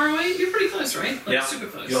 how far away? You're pretty close, right? Like Yeah. super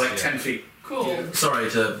close. You're like 10 feet. Cool. Sorry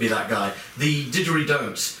to be that guy. The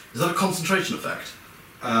didgeridoo, is that a concentration effect?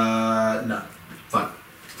 No. Fine.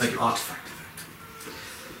 Thank you. Artifact.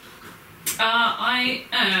 I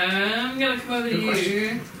am gonna come over to Good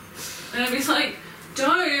you and I'll be like,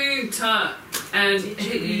 don't and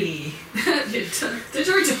hit you.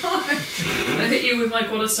 Didgeridoo. I hit you with my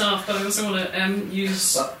quarterstaff, but I also want to use.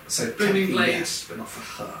 So Booming technically blade. yes, but not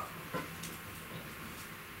for her.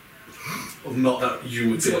 Well, not that you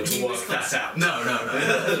would be able to work that out. No.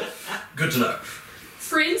 Good to know.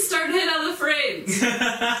 Friends don't hit other friends.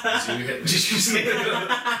 So you hit me. Did you say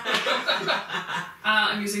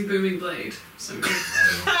I'm using booming blade. So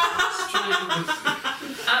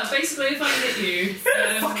basically, if I hit you,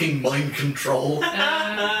 Fucking mind control.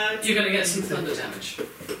 you're gonna get some thunder damage.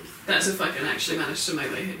 That's if I can actually manage to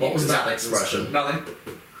melee hit you. What was that expression? nothing?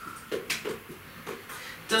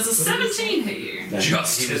 Does a 17 hit you?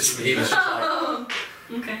 Just hits me. Oh,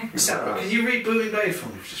 okay. Sarah, can you read Booming Blade for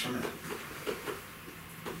me for just 1 minute?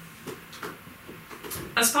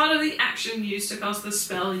 As part of the action used to cast the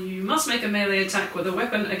spell, you must make a melee attack with a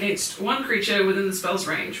weapon against one creature within the spell's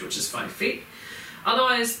range, which is 5 feet.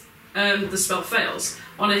 Otherwise, the spell fails.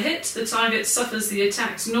 On a hit, the target suffers the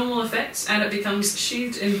attack's normal effects and it becomes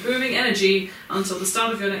sheathed in booming energy until the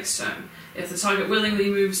start of your next turn. If the target willingly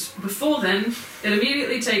moves before then, it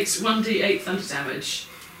immediately takes 1d8 thunder damage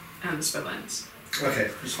and the spell ends.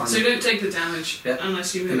 Okay, just fine. So you don't take the damage Yeah.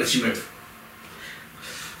 unless you move. Unless you move.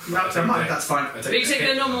 Never mind, that's fine. I But you take a the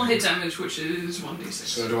hit. normal hit damage, which is 1d6.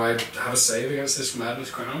 So do I have a save against this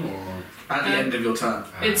madness crown, or At the end of your turn.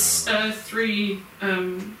 It's 3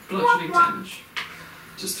 bludgeoning damage.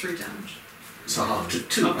 Just 3 damage. So half to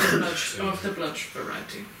 2. Of the bludge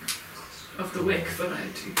variety. Of the wick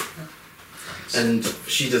variety. And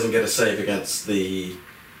she doesn't get a save against the.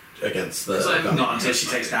 Not until she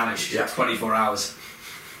takes damage. Yeah. 24 hours.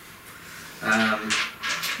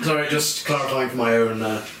 Sorry, just clarifying for my own.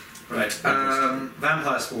 Right.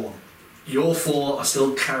 Vampire Spawn. Your 4 are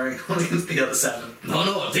still carrying on against the other 7.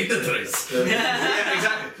 No, dignitaries. Yeah,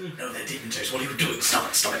 exactly. No, they're dignitaries. What are you doing?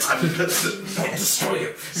 Stop it. I will not destroy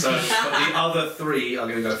you. So, but the other 3 are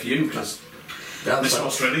going to go for you because Yeah, Mr. so-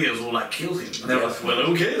 Australia is all like killed him. And they're like, well,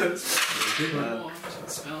 okay then. More to the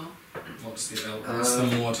spell. what's the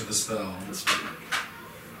more to the spell?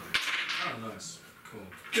 Oh, nice. Cool.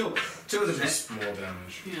 Cool. 2 of them hit. Just more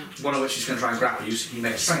damage. Yeah. One of which is going to try and grapple you, so you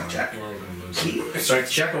make a strength check. We're all gonna lose. Strength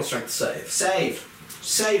check or strength save?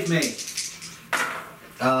 Save me.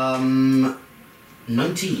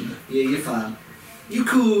 19. Yeah, you're fine. You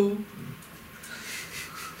cool.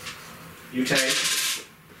 You take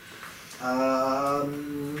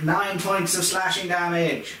 9 points of slashing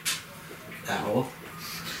damage. Ow.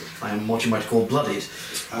 I am what you might call bloodied.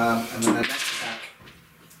 And then the next attack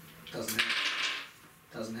doesn't hit.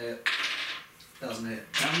 Doesn't hit. Doesn't hit.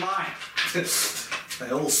 Never mind. They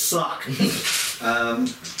all suck.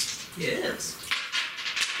 Yes.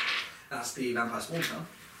 That's the Vampire Spawn turn.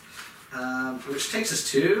 Which takes us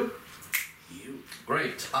to you.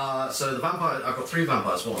 Great. So the vampire. I've got 3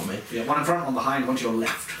 vampires spawn on me. Yeah, one in front, one behind, one to your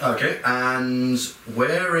left. Okay. And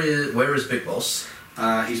where is Big Boss?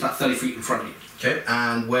 He's about 30 feet in front of you. Okay.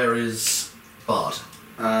 And where is Bard?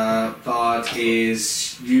 Bard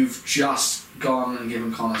is... You've just gone and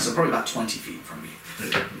given Connor, so probably about 20 feet from you.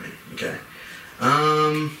 Okay.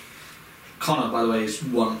 Connor, by the way, is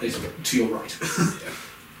to your right.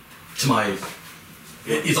 To my.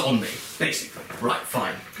 Is on me. Basically. Right.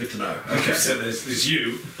 Fine. Good to know. Okay, so there's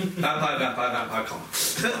you. Vampire, Connor.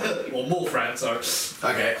 Or more friends, sorry.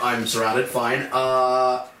 Okay. I'm surrounded. Fine.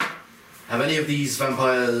 Have any of these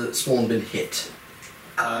vampire spawn been hit?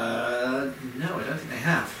 No, I don't think they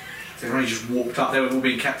have. They've only just walked up. They were all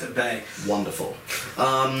being kept at bay. Wonderful.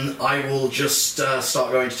 I will just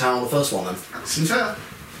start going to town on the first one then. Seems fair.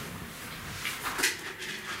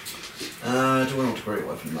 Do I want a great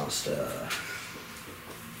weapon master?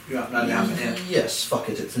 You have no damage here. Yes, fuck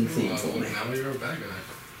it, it's in theme for me. Now you're a bad guy.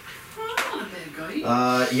 Oh, I'm not a bad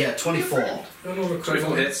guy. Yeah, 24. No, no,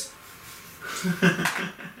 24 hits. Roll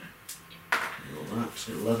that,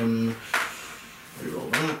 11. Reroll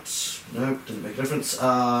that. Nope, didn't make a difference.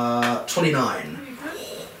 29. There you go.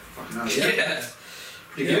 Fucking hell. Yeah.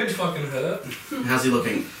 Pretty good. fucking hurt. How's he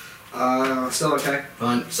looking? Still okay.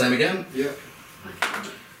 Fine, same again. Yeah.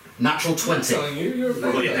 Natural I'm 20. telling you, you're a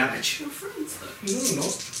bad Roll your guy. damage. You're friends, though. No,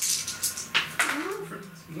 not. You're all friends.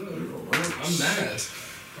 No, Reroll that. I'm mad.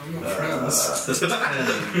 I'm not friends. Reroll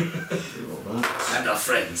that. And our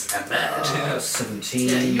friends and mad. 17.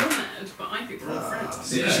 Yeah, you're mad, but I think we're all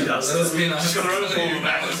friends. Yeah, she does. That doesn't mean I She's got her own form of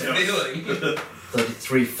madness madness. feeling.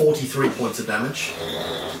 33, 43 points of damage.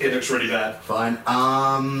 It looks really bad. Fine.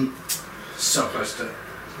 So close to.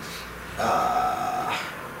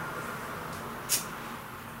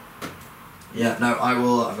 Yeah, no, I'm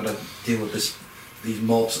gonna deal with these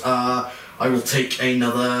mobs. I will take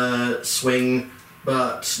another swing,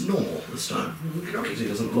 but normal this time. Because he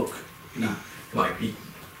doesn't look like he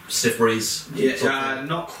stiff breeze. Yeah,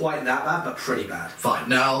 not quite that bad, but pretty bad. Fine,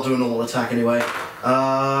 now I'll do a normal attack anyway.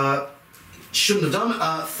 Shouldn't have done.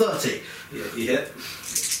 30. Yeah, you hit.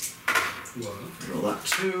 What? Reroll that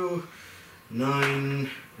 2. 9.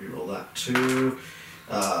 Reroll that 2.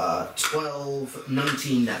 12.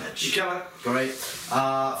 19 You damage. kill it. Great.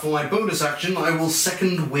 For my bonus action, I will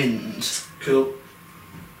second wind. Cool.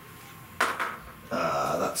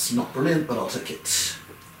 That's not brilliant, but I'll take it.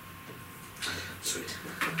 Sweet.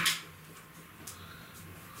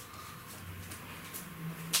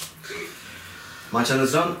 My turn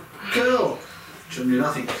is done. Cool. Shouldn't do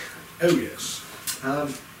nothing. Oh yes.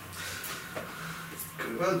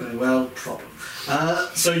 Going well. Problem.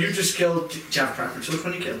 So you just killed. Do you have a preference which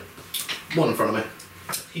one you killed? One in front of me.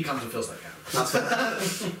 He comes and fills that gap. That's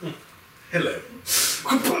fine. Hello.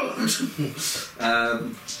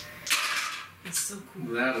 He's so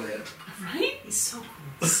cool. That'll hit. Right? He's so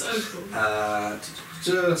cool. So cool.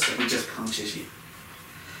 So he just punches you.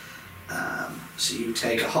 So you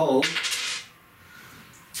take a whole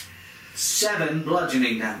 7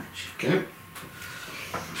 bludgeoning damage. Okay.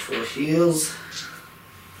 4 heals.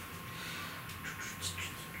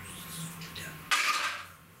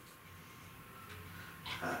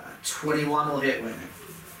 21 will hit, won't it?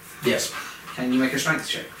 Yes. Can you make a strength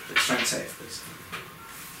check? Strength save, please.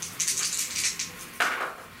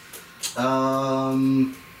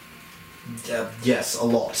 Yes, a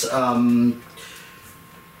lot.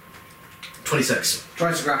 26.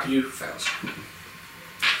 Tries to grapple you, fails.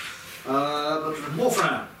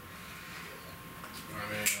 Wolfram.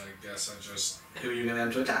 I mean, I guess I just... Who are you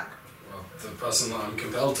going to attack? Well, the person that I'm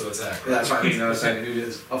compelled to attack. Yeah, that's what I mean. I was saying who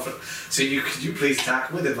is often. So could you please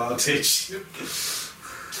attack with advantage?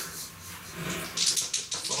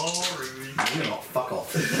 Sorry. You're not. Fuck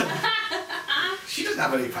off. She doesn't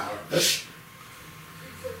have any power.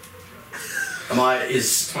 Am I?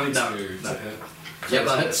 Is 22 No. to hit. Yeah,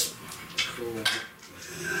 that hits. Cool.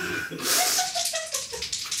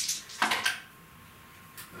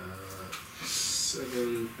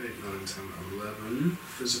 7, 8, 9, 10, 11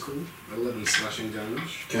 physical, 11 slashing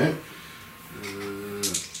damage, Okay.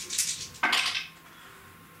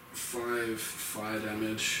 5 fire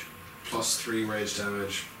damage, plus 3 rage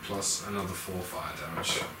damage, plus another 4 fire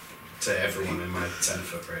damage to everyone in my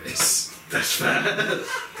 10-foot radius. That's fair.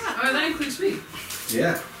 Oh, that includes me.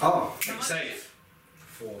 Yeah. Oh, save.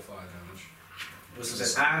 4 fire damage. What's it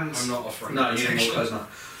say? And I'm not offering no, you didn't protection. close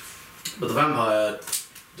enough. But the vampire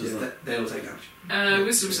doesn't. Yeah, they all take damage.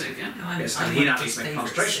 Wisdom save, yeah. No, I'm, Yes, I'm and he one now of needs his to make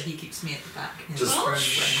favourites, concentration. so he keeps me at the back. In Just- the throne where I'm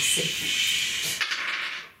safe.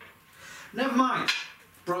 Never mind.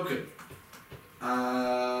 Broken.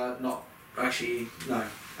 Not actually. No.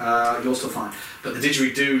 You're still fine. But the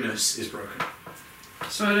didgeridoo-ness is broken.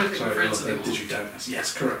 So I don't think we're Sorry, friends the anymore. didgeridoo-ness.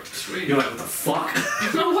 Yes, correct. Sweet. You're like, what the fuck?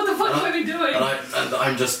 What the fuck are we doing? And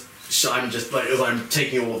I'm just like as I'm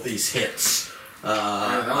taking all of these hits.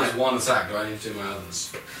 Yeah, that was one attack. Do I need to do my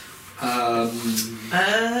others?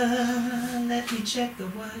 Let me check the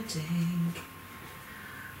wording.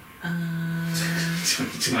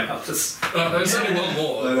 to my others. There's only one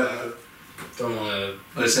more. No. Don't want to...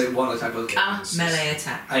 Let's say one attack with Melee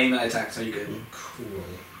attack. aim and attack, so you good. Cool.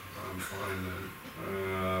 I'm fine then.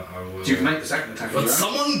 I will... You can make the second attack. But if you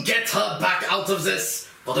someone get her back out of this.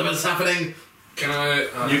 Whatever's happening. Can I...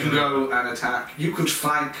 want. You can go and attack. You could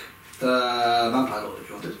flank the vampire lord if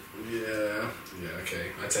you wanted. Yeah,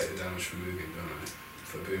 okay. I take the damage for moving, don't I?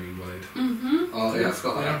 For booming blade. Mm-hmm. Oh yeah, I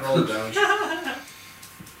forgot Yeah, that. roll the damage.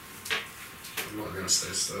 I'm not going to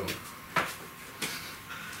stay still.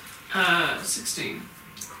 16.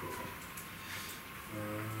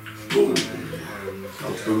 Cool.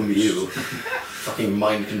 I'll boom you. Fucking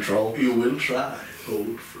mind control. You will try,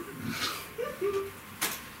 old friend.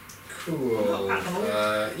 Cool.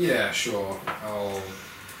 Yeah, sure. I'll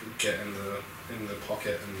get in the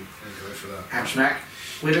pocket and go for that. Half smack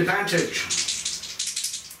with advantage.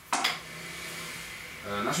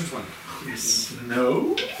 Natural 20.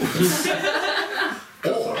 No.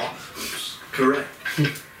 Or Correct.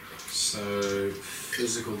 So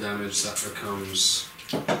physical damage that becomes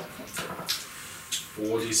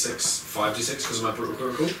 4d6, 5d6 because of my brutal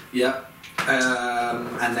critical. Yep.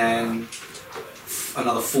 And then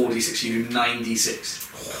another 4d6. You do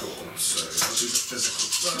 9d6. Cool. So I'll do the physical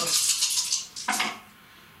first.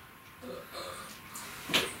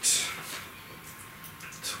 8,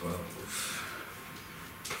 12,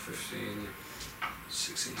 15,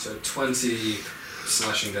 16. So 20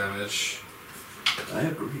 slashing damage. I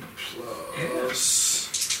agree. Plus.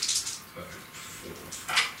 So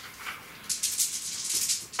 4.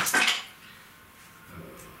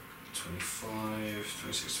 25,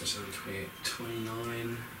 26, 27, 28,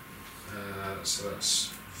 29. So that's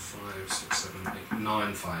 5, 6, 7, 8,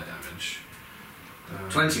 9 fire damage.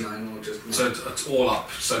 29 or just. So it's all up.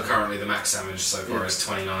 So currently the max damage so far is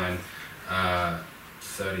 29,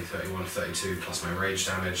 30, 31, 32 plus my rage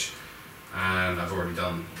damage. And I've already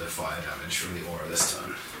done the fire damage from the aura this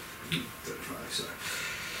turn. 35, so.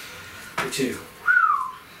 32.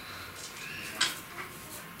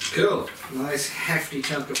 Cool. Nice hefty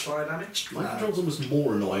chunk of fire damage. Mind control's almost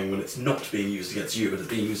more annoying when it's not being used against you, but it's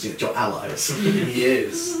being used against your allies. He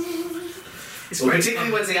is. Well,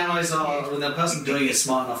 particularly when the allies are, when the person doing it is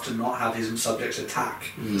smart enough to not have his subjects attack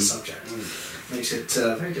the subject, makes it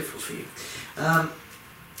very difficult for you.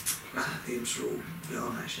 The imps are all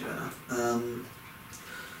gone actually right now.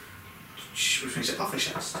 Which makes it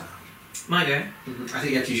Official's turn. My go. I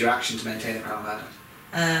think you have to use your action to maintain the crown of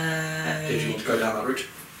Advent if you want to go down that route.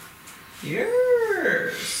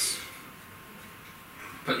 Yes.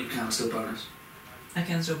 But you can still bonus. I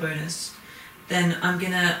can still bonus. Then I'm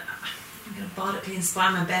gonna bardically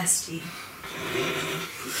inspire my bestie.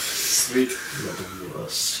 Sweet. You're the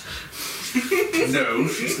worst. No,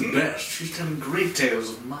 she's the best. She's telling great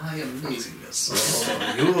tales of my amazingness.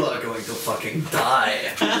 Oh, you are going to fucking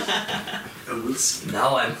die. Oh, we'll see.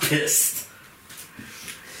 Now I'm pissed.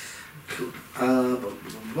 Cool.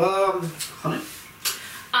 Honey.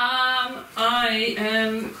 I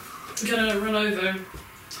am gonna run over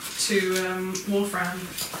to Wolfram and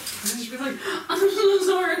just be like,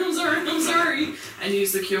 I'm sorry, and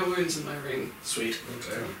use the cure wounds in my ring. Sweet.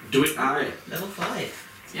 Okay. Do it. Alright. Level 5.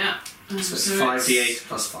 Yeah. So it's 5d8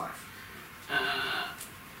 plus 5.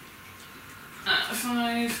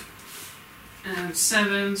 5 and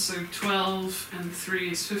 7, so 12, and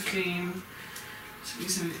 3 is 15,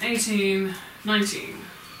 17, 18, 19,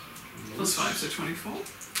 plus 5, so 24.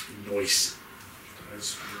 Nice. That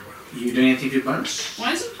is very well. You doing anything for your bonus?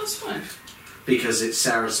 Why is it plus 5? Because it's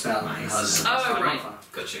Sarah's spell. Nice. And hers is Oh, plus five right. modifier.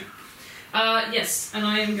 Got you. Yes, and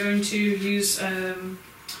I am going to use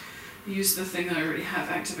the thing I already have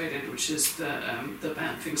activated, which is the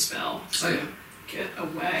bamfing spell. So Oh, yeah. get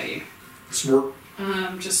away. Smart.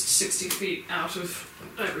 Just 60 feet out of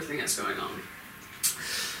everything that's going on.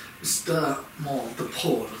 It's the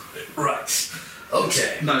port. Right.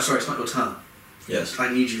 Okay. No, sorry, it's not your turn. Yes.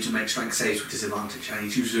 I need you to make strength saves with disadvantage. I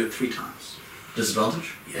need you to do it 3 times.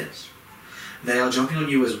 Disadvantage? Yes. They are jumping on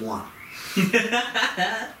you as 1.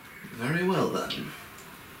 Very well then.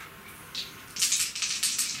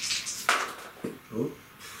 Oh,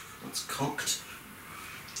 that's cocked.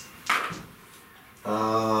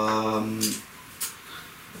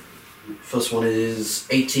 First one is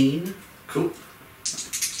 18. Cool.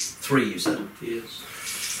 3, you said. Yes.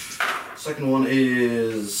 Second one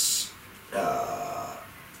is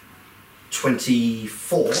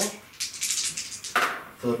 24.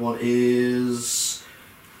 Third one is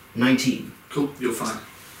 19. Cool, you're fine.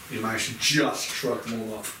 You managed to just shrug them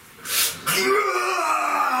all off.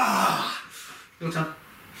 Your turn.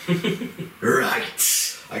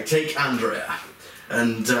 Right. I take Andrea,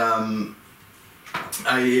 and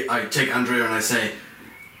I take Andrea and I say,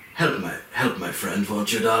 help my friend,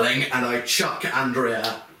 won't you, darling? And I chuck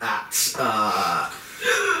Andrea at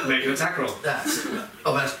Make an attack roll.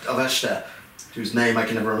 Oveshta, whose name I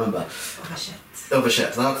can never remember. Oh, shit.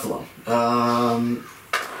 Oveshet, that's the one.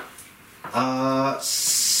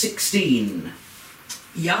 16.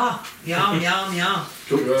 Yeah.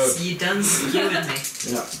 Good. You done skewing me.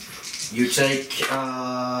 Yeah. You take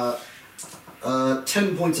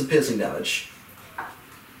 10 points of piercing damage.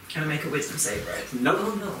 Can I make a wisdom save, right? Nope.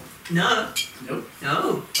 Oh, no. Nope.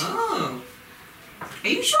 No. Oh. Are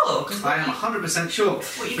you sure? 'Cause I am 100% sure.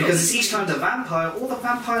 What you Because got? it's each time the vampire or the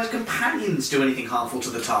vampire's companions do anything harmful to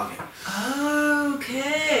the target.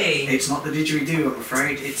 Okay. It's not the didgeridoo, I'm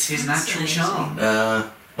afraid. It's his natural charm.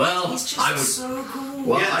 Well, He's just I would. so cool.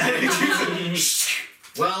 Well,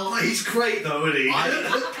 Well, he's great though, isn't he? Why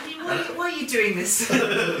are you doing this?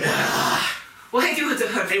 Why do you want to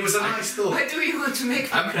hurt me? It was a nice thought. Why do you want to make me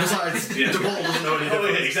cry? Besides, DePaul doesn't know any Oh, yeah,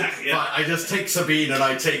 difference. exactly, yeah. But I just take Sabine and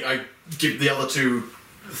I give the other two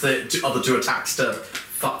attacks to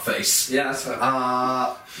fuckface. Yeah, that's fair.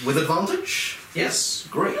 With advantage? Yes.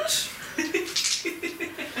 Great.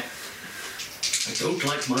 I don't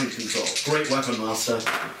like mind control. Great weapon, master.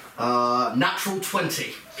 Natural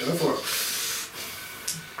 20. Go for it.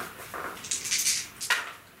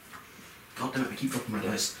 God damn it, I keep dropping my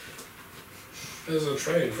dice. There's a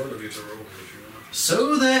tray in front of you to roll if you want.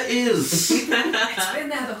 So there is. It's been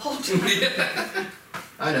there the whole time.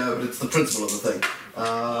 I know, but it's the principle of the thing.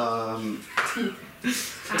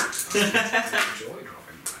 Enjoy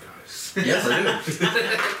dropping my dice. Yes, I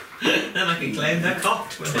Then I can claim they're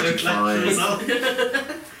cocked when they're Fine. clapped the result. do.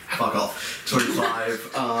 Fuck off. 25.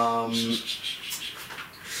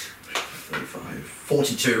 35.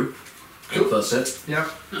 42. Cool. First hit. Yep.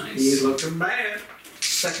 Nice. He's looking bad.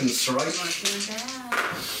 Second strike.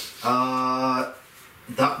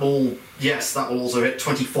 That will also hit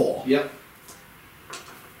 24. Yep.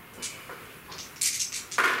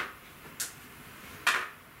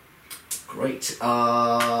 Great.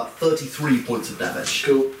 33 points of damage.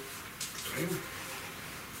 Cool.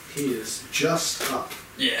 He is just up.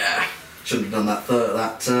 Yeah. Shouldn't have done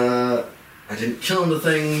that. I didn't kill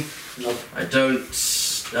anything. Nope. I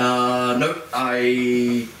don't. Nope.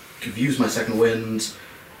 I could use my second wind.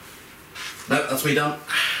 Nope, that's me done.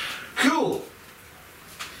 Cool.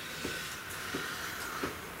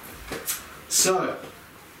 So,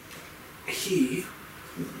 he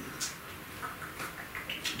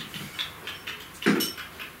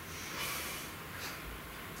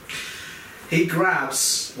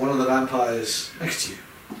grabs one of the vampires next to you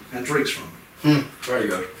and drinks from him. Very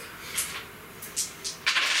good.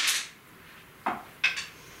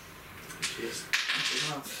 Cheers.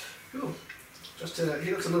 Cool. Just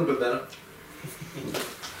he looks a little bit better.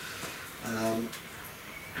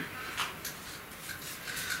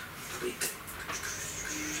 Sweet.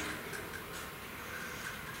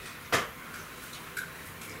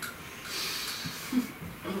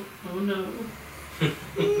 Oh no.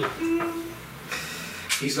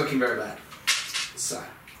 He's looking very bad. So,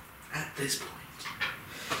 at this point,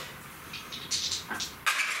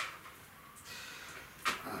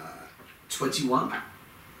 21.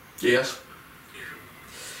 Yes.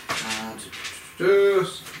 And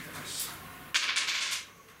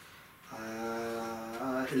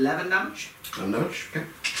 11 damage. No damage. Okay.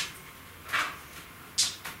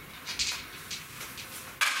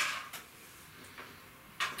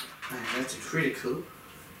 And that's pretty cool.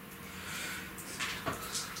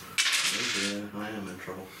 Yeah, I am in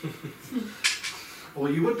trouble. Or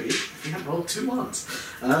you would be if you had rolled 2 ones.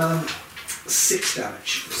 6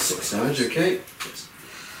 damage. 6 damage, okay.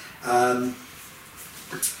 I'm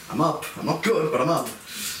up. I'm not good, but I'm up.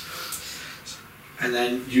 And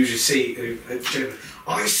then you just see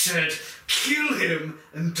I said kill him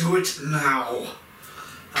and do it now.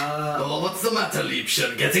 Oh, what's the matter,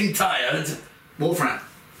 Liebchen? Getting tired? Wolfram.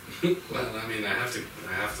 Well, I mean, I have to.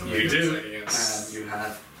 You make a do. attack against- You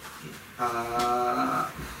have.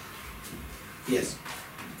 Yes.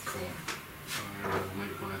 Cool. I will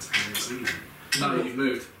make my attack against him then. No, you've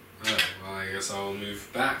moved. Oh, well, I guess I'll move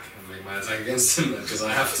back and make my attack against him then, because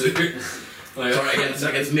I have to. Like, Sorry,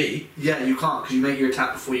 against me? Yeah, you can't because you make your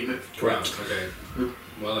attack before you move. Correct. Okay.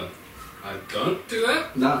 Well then, I don't do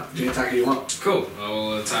that. No, you can attack if you want. Cool. I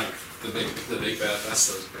will attack the big bad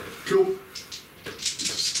bastard. Cool.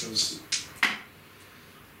 Just 'cause,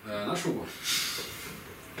 natural one.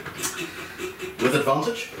 With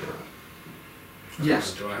advantage?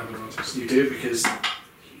 Yes, Do I have advantage? you do because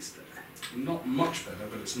he's there. Not much better,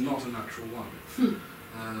 but it's not a natural one. 8,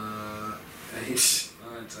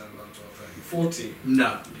 9, 10, 11, 12, 13, 14. No.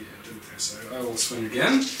 Yeah, I didn't think so. I will swing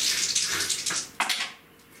again.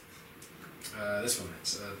 This one,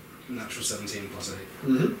 it's a natural 17 plus 8.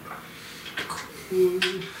 Mm-hmm.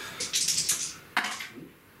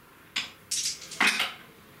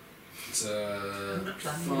 It's I'm not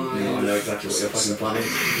planning. 5, I know exactly what you're fucking planning.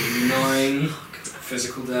 9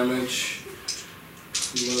 physical damage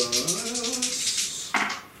plus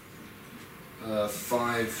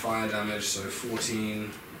 5 fire damage, so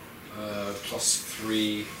 14 plus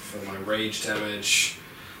 3 for my rage damage,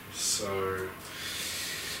 so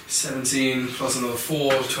 17 plus another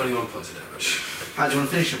 4, 21 points of damage. How do you want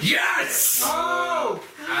to finish him? Yes! Oh!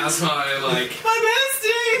 As I My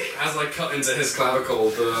bestie! as I cut into his clavicle,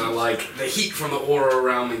 the heat from the aura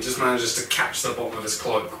around me just manages to catch the bottom of his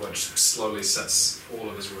cloak, which slowly sets all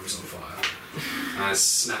of his ribs on fire. And I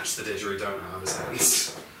snatch the didgeridoo out of his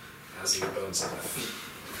hands as he burns to death.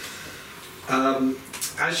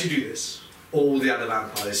 As you do this, all the other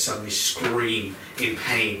vampires suddenly scream in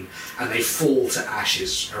pain and they fall to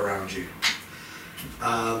ashes around you.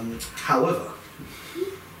 However,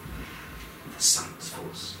 the silence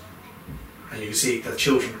falls. And you can see the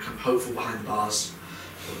children come hopeful behind the bars.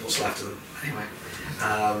 What's left of them, anyway.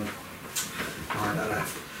 Behind that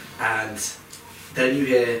left. And then you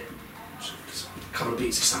hear just a couple of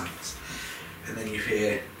beats of silence. And then you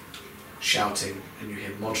hear shouting and you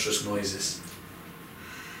hear monstrous noises.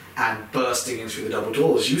 And bursting in through the double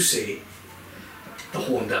doors, you see the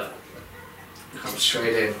Horn Devil come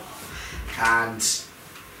straight in. And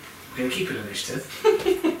we're going to keep it initiative.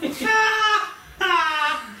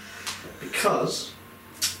 Because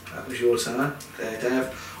that was your turn. There,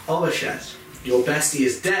 Dev. Obashet, your bestie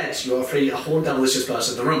is dead. You're afraid a Horn Devil has just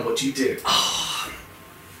burst in the room. What do you do?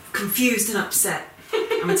 Confused and upset.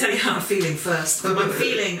 I'm going to tell you how I'm feeling first. I'm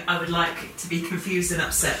feeling I would like to be confused and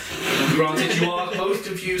upset. Granted, you are both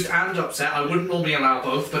confused and upset. I wouldn't normally allow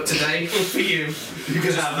both, but today, for you, you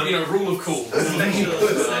can have them. Rule of cool. Special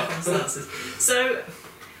circumstances. So,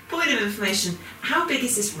 point of information, how big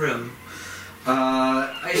is this room?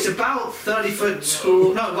 It's about 30 foot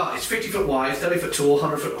tall. No, well, it's 50 foot wide, 30 foot tall,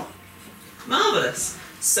 100 foot long. Marvellous.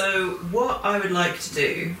 So, what I would like to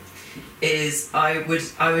do is I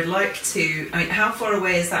would like to. I mean, how far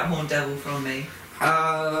away is that Horn Devil from me?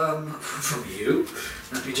 From you?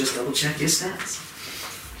 Let me just double check your stats.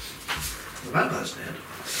 The vampire's dead.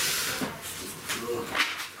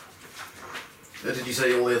 Did you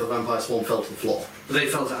say all the other vampire swarm fell to the floor? They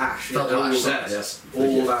fell to ash. Fell to They're all ash, dead. yes.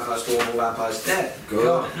 All vampires born, all vampires dead. Good.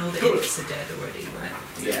 God. And all the Good. imps are dead already, right?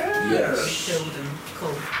 Yeah. We Yes. killed them.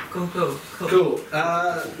 Cool. Cool. Cool.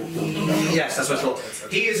 Yes, that's what I thought.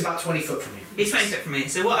 He is about 20 foot from you. He's 20 foot from me.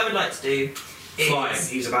 So what I would like to do is Flying.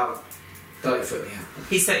 He's about 30 foot in the air.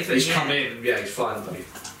 He's 30 foot. He's in the come air. in, yeah, he's flying above you.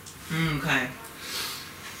 Okay.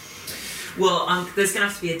 Well, there's going to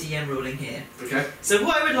have to be a DM ruling here. Okay. So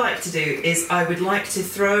what I would like to do is I would like to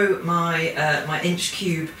throw my my inch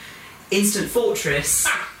cube instant fortress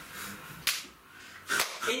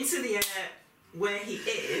into the air where he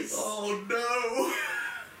is. Oh no!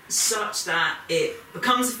 Such that it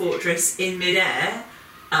becomes a fortress in midair,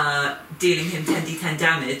 dealing him 10d10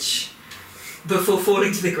 damage before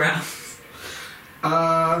falling to the ground.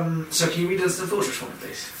 So can you read us the fortress for me,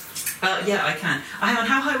 please? Yeah, I can. Hang on,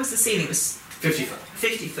 how high was the ceiling? It was 50 foot.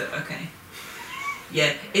 50 foot, okay.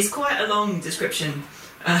 Yeah, it's quite a long description.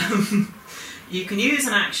 You can use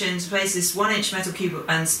an action to place this 1-inch metal cube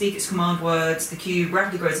and speak its command words. The cube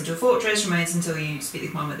rapidly grows into a fortress, remains until you speak the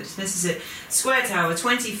command word that dismisses it. Square tower,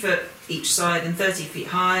 20 foot each side and 30 feet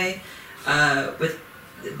high. With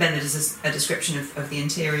then there's a description of the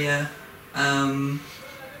interior.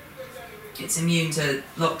 It's immune to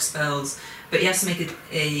lock spells, but he has to make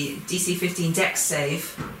a DC 15 Dex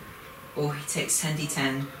save, or he takes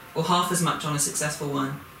 10d10, or half as much on a successful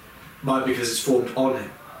one. Might because it's formed on him.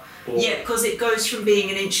 Or Yeah, because it goes from being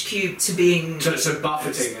an inch cube to being... So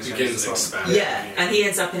buffeting is begins to expand. Yeah, and he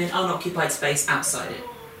ends up in an unoccupied space outside it.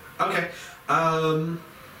 Okay. I'm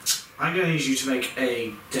going to need you to make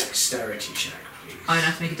a dexterity check, please. I'm going to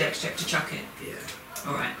have to make a Dex check to chuck it. Yeah.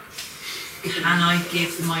 Alright. Can I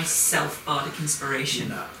give myself Bardic Inspiration?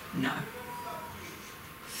 No. No.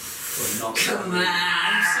 Well, not Come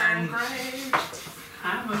that. on! So great.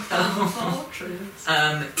 I'm a fortress.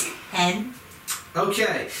 10.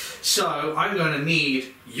 Okay, so I'm going to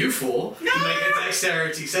need you four to make a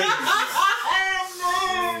dexterity save. Come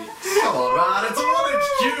on, man, it's a 1-inch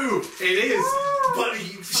cube! It is, but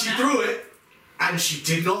she threw it, and she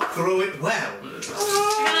did not throw it well. You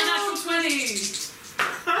got a natural 20.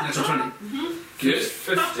 Natural 20. Good.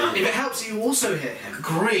 50. If it helps, you also hit him.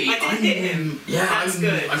 Great! I did hit him. Yeah, That's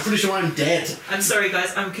good. I'm pretty sure I'm dead. I'm sorry,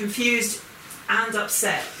 guys. I'm confused and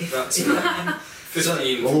upset. That's if I'm...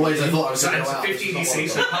 15. Always I thought I was So going to it's go out. 15 which is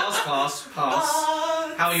DC, not so pass.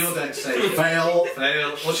 How are your dex save? Fail. Fail.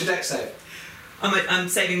 What's your dex save? I'm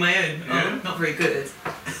saving my own. Yeah. Oh, not very good.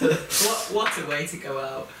 what a way to go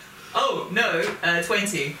out. Oh, no.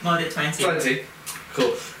 20. Mod at 20. 20.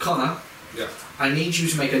 Cool. Connor, Yeah. I need you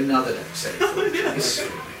to make another dex save. Please.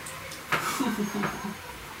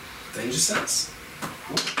 Danger sense?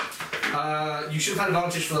 You should have had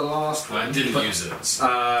advantage for the last one. I didn't but, use it.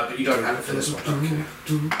 but you don't have it for this one. Okay.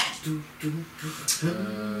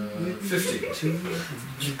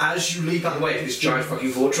 50. As you leap out of the way of this giant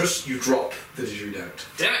fucking fortress, you drop the didgeridoo.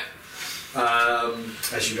 Damn it!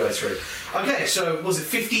 As you go through. Okay, so was it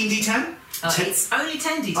 15d10? It's only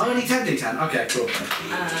 10d10. Only 10d10. Okay, cool.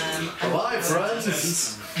 Bye,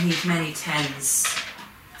 friends. I need many 10s.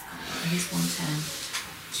 Here's 110.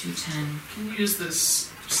 210. Can you use this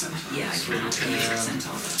percentile? Yeah, I can. I can use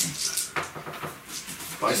percentile die.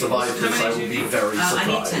 If I survive this, I will be very I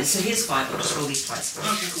need 10. surprised. So here's 5. I'll just roll these twice. Okay,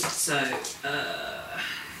 cool. So,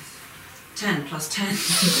 10 plus 10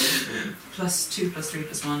 plus 2 plus 3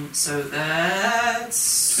 plus 1. So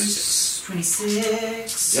that's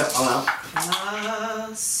 26. Yep, I'm out.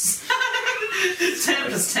 Plus 10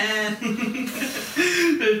 plus 10.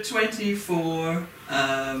 24.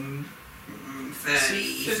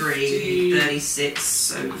 33. 36.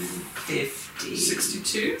 So 50.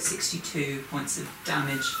 62. 62 points of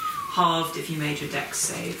damage. Halved if you made your dex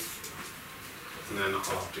save. And then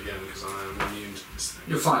halved again because I am immune to this thing.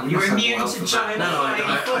 You're fine. You're must have immune more to health than giant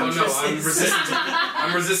that. I'm resistant.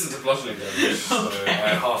 I'm resistant to bludgeoning damage. So I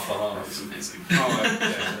half the half. That's amazing. Oh,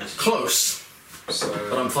 yeah. Close, but So.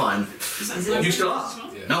 I'm fine. Is it You still are?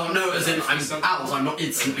 Yeah. No, as in I'm out. I'm not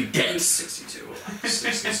instantly dead. 62.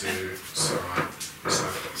 62. So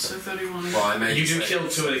So 31. well, I made You do mistake. kill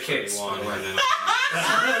 2 of the kids, by 21 the way. and then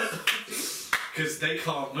Because they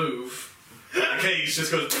can't move. Okay, he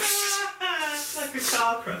just goes. like a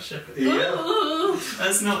car crusher. Yeah.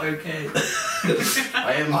 That's not okay.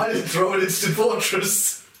 I didn't throw an instant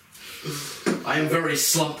fortress. I am very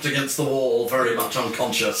slumped against the wall, very much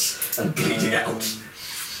unconscious and bleeding out.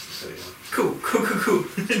 Cool.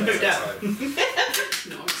 No doubt.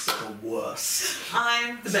 Nice. The worst.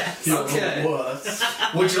 I'm the best. You're Okay. the worst.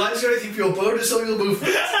 Would you like to do anything for your bonus or your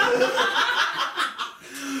movement?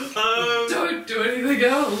 Don't do anything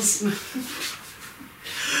else.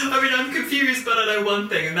 I mean, I'm confused, but I know one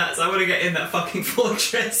thing, and that's I want to get in that fucking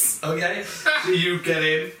fortress. Okay. So you get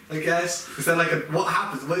in, I guess. Is there like a what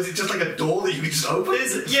happens? Is it just like a door that you can just open?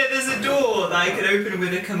 There's a door that I can open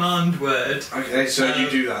with a command word. Okay, so you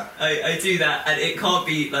do that. I do that, and it can't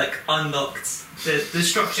be like unlocked. The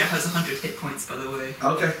structure has 100 hit points, by the way.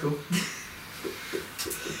 Okay, cool.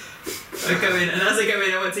 I go in, and as I go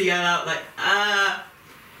in, I want to yell out like, I'm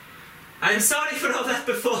sorry for all that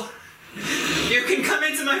before. You can come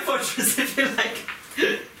into my fortress if you like.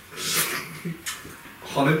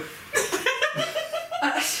 Haunted.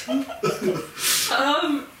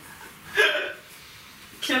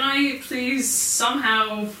 Can I please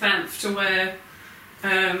somehow bamf to where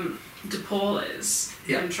DePaul is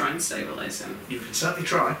Yeah. and try and stabilize him? You can certainly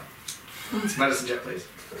try. It's medicine check, please.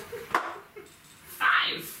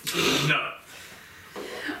 5. No.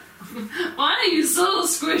 Why are you so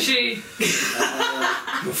squishy?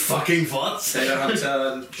 Fucking what? They don't have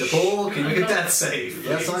turn. DePaul, can you make a death save?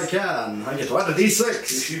 Yes, I can. I get to add a Yes,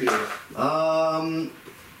 d6. you do.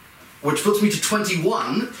 Which puts me to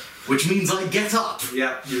 21, which means I get up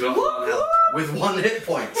Yeah, you got one health. with 1 hit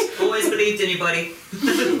point. Always believed in you, buddy.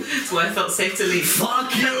 That's why I felt safe to leave.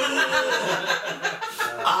 Fuck you!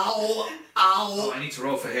 Ow! Oh, Ow! I need to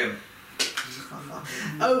roll for him.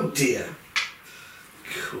 Oh dear.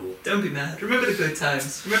 Cool. Don't be mad. Remember the good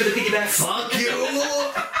times. Remember the piggybacks. Fuck you!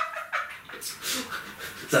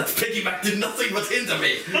 That piggyback did nothing but hinder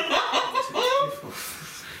me.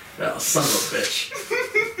 Oh, son of a bitch.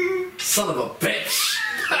 Son of a bitch.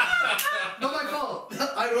 Not my fault.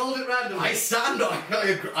 I rolled it randomly.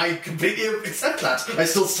 I completely accept that. I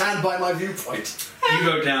still stand by my viewpoint. You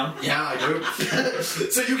go down. Yeah, I do.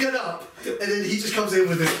 So you get up, and then he just comes in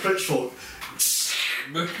with his pitchfork.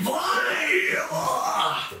 Why?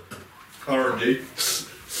 R&D. You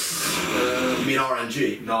mean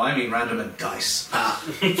RNG? No, I mean random and dice. Ah.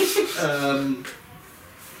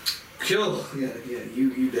 Cool. Yeah,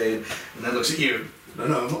 you did. And then looks at you. No,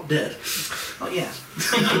 I'm not dead. Not yet.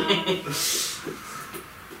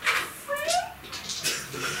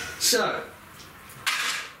 So.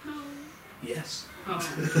 Yes. Oh,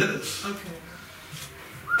 okay.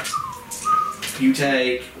 You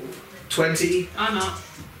take 20. I'm up.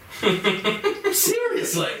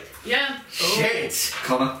 Seriously? Yeah. Shit.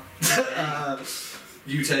 Connor.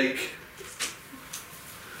 You take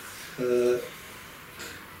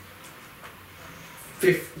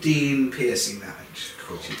 15 piercing damage.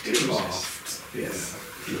 Cool. You do resist. Yes.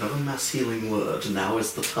 You have a mass healing word. Now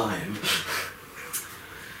is the time.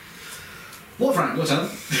 Wolfram, your turn.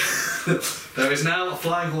 There is now a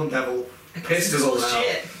flying horn devil. Pissed us all out.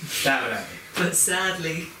 Bullshit. Damn it. But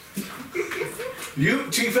sadly,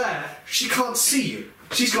 You, to be fair, she can't see you.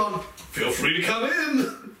 She's gone, feel free to come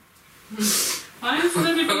in. Why isn't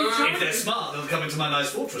everybody If they're trying? smart, they'll come into my nice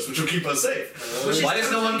fortress, which will keep us safe. Why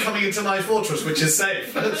is no one coming into my fortress, which is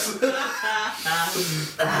safe? maybe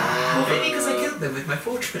because I killed them with my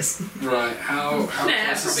fortress. Right, how Nah,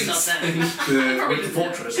 close probably is not this that. With the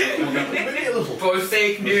fortress. Maybe a little. Both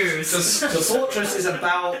fake news. The fortress is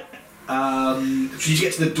about. For you to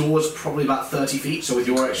get to the doors, probably about 30 feet. So with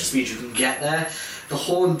your extra speed, you can get there. The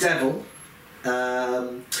Horned Devil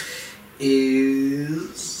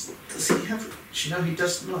is. Does he have? Do you know he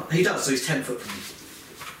does not? He does. So he's 10 foot from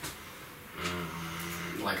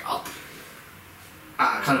you. like up?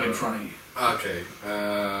 Kind of in front of you. Okay.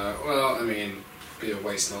 Well, I mean, be a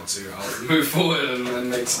waste not to. I'll move forward and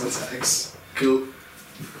make some attacks. Cool.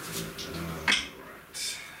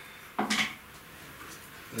 Right.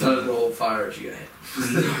 Don't roll fire as you get hit.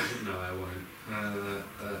 No, I won't.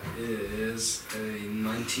 That is a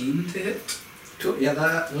 19 to hit. Cool. Yeah,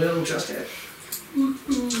 that will just hit.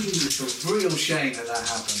 It's a real shame that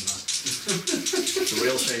happened. It's a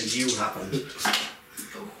real shame you happened.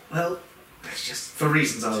 Well, it's just for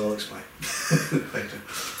reasons I will explain later.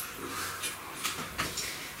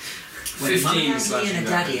 15 Mummy slashing and a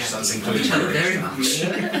daddy damage. That's love including each other rage very damage.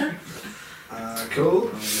 much. Cool.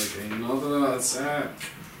 I'll make another attack.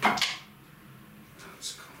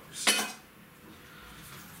 That's close.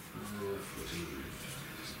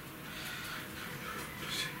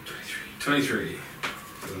 23.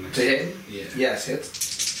 For the next To hit? one. Yeah. Yes, hit.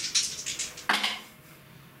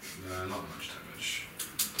 Not much damage.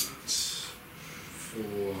 That's 4,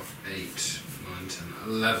 8, 9, 10,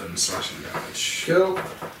 11 slashing damage. Cool.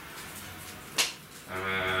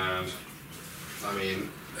 And I mean,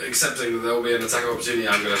 accepting that there will be an attack of opportunity,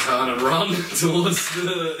 I'm going to turn and run towards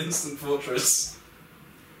the instant fortress.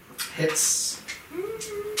 Hits.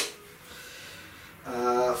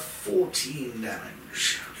 14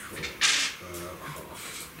 damage.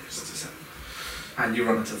 Half. Yes, that's a 7. And you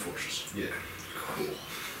run into the fortress. Yeah. Cool.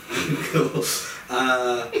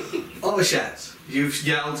 Overshed, you've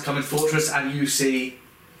yelled, come into the fortress, and you see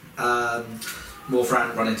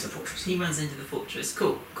Morfran run into the fortress. He runs into the fortress.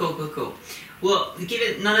 Cool. Well,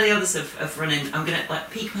 given none of the others have run in, I'm gonna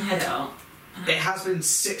like peek my head out It has been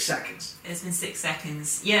 6 seconds. It's been 6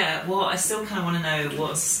 seconds. Yeah, well, I still kind of want to know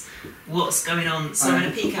what's going on. So I'm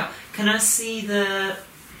going to peek out. Can I see the...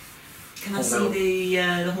 Can I Horn see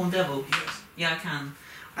Devil. the Horn Devil? Yes. Yeah, I can.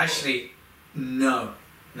 Actually, no.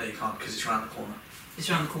 No, you can't, because it's around the corner. It's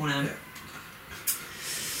around the corner. Yeah.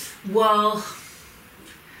 Well,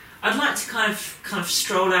 I'd like to kind of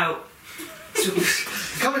stroll out.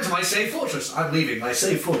 Come into my safe fortress. I'm leaving my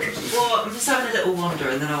safe fortress. Well, I'm just having a little wander,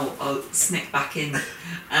 and then I'll sneak back in.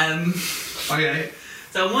 Okay.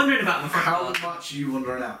 So I'm wandering about my front How garden. much are you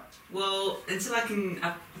wandering out? Well, until I can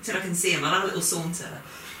see him, I'll have a little saunter.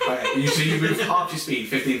 Okay, so you move half your speed,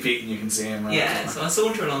 15 feet, and you can see him. Right? Yeah, so I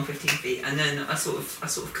saunter along 15 feet, and then I sort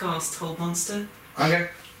of cast Hold Monster. Okay.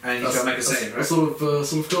 And you gotta make a save, right? Sort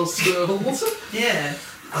of cast hold monster. Yeah,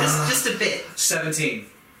 just a bit. 17.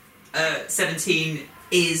 17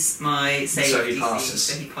 is my save. So he DC, passes.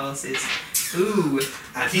 So he passes. Ooh,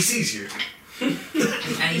 And he sees you.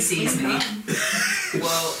 and he sees me.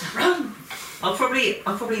 Well, I'll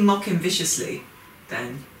probably mock him viciously.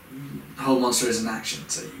 Then Whole monster is an action,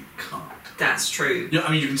 so you can't. that's true. Yeah,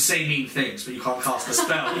 I mean, you can say mean things, but you can't cast the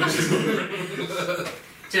spell. Do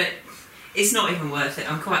you know, it's not even worth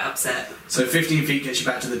it. I'm quite upset. So 15 feet gets you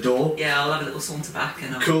back to the door. Yeah, I'll have a little saunter back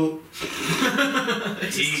and I'll Cool.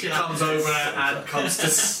 just He chill out. comes over and comes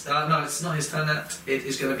to... no, it's not his turn yet. It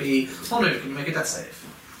is going to be... Oh no, can you make a death save?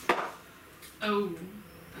 Oh,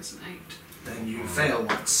 that's an 8. Then you fail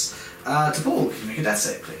once. To Paul, can you make a death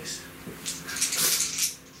save, please?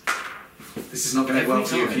 This is not going to go well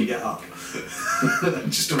for you if you get up.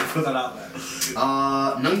 Just to put that out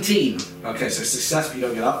there. 19. Okay, so success, but you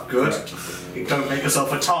don't get up. Good. You don't make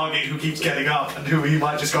yourself a target who keeps getting up and who he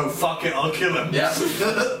might just go, fuck it, I'll kill him. Yeah.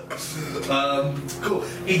 Cool.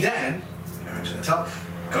 He then, to the top,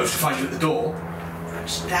 goes to find you at the door and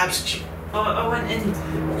stabs at you. I went in.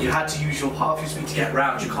 You had to use your half your speed to get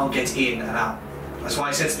round. You can't get in and out. That's why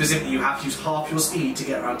I said specifically you have to use half your speed to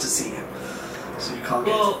get around to see him. So you can't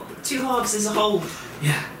get... Well, 2 halves is a hold.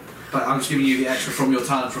 Yeah. But I'm just giving you the extra from your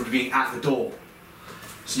turn from being at the door.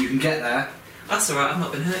 So you can get there. That's alright. I've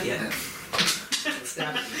not been hurt yet.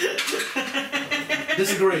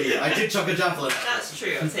 Disagree. I did chuck a javelin. That's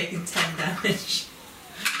true. I've taken 10 damage.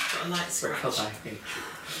 Got a light scratch.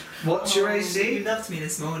 What's your You AC? loved me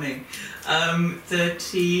this morning.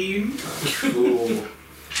 13. Cool.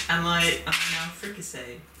 Am I now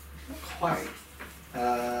fricassee? Quite.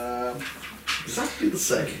 Exactly the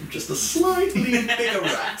same, just a slightly bigger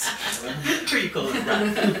rat. What do you call it?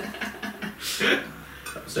 Rat?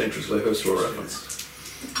 That was dangerously close to a reference.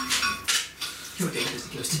 You're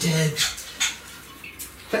dangerously close to dead.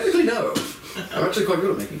 Technically, no. I'm actually quite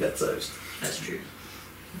good at making death saves. That's true.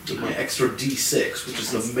 With my extra d6, which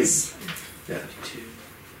is an amazing. Yeah.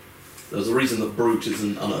 There's a reason that Brute is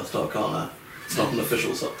an unearthed arcana. It's not an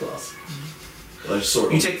official subclass. But I just saw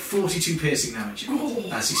it. You take 42 piercing damage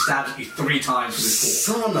as he stabs at you 3 times with his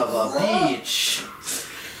fork. Son of a bitch!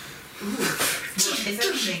 If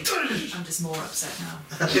anything, I'm just more upset now.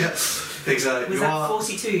 Yeah. Exactly. Was You that are...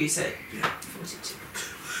 42 you said? Yeah.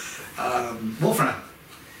 42. Wolfram.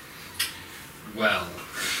 Well,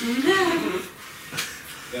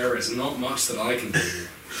 there is not much that I can do.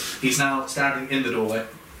 He's now standing in the doorway.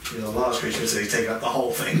 He's a large creature, so he's taking up the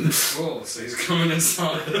whole thing. Oh, so he's coming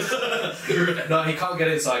inside. No, he can't get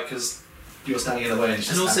inside because you're standing in the way and he's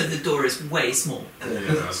just And also standing. the door is way small. Yeah, I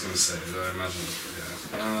was going to say, I imagine.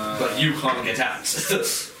 Yeah. But you can't get out.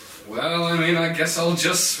 Well, I mean, I guess I'll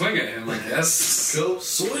just swing at him, I guess. Cool.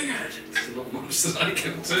 Swing at him. There's not much that I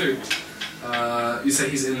can do. You say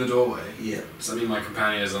he's in the doorway. Yeah. Does that mean my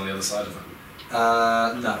companion is on the other side of him?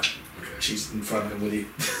 No. Okay. She's in front of him with you.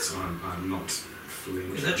 So I'm not fleeing.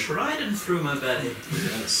 Because I tried and threw my belly.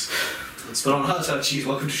 Yes. But on her turn, she's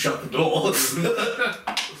welcome to shut the door.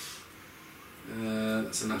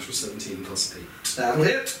 That's a natural 17 plus 8. That'll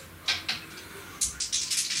hit.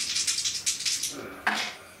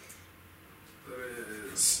 There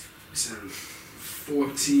is 10,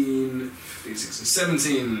 14, 15, 16,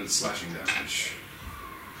 17 slashing damage.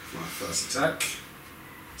 My first attack.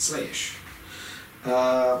 Slayish.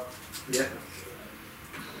 Yeah.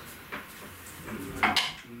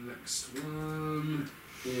 Next one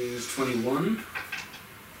is 21.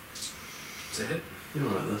 To hit. You're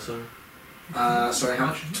alright there, sorry. Sorry, how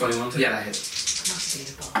much? 21 to hit. Yeah, that hits. Must be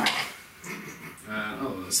the bar.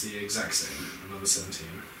 Oh, that's the exact same. Another 17.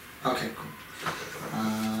 Okay, cool.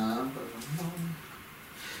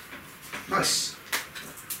 Nice.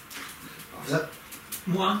 What was that?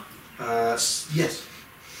 Moi? Yes.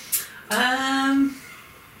 I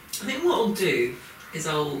think what I'll do is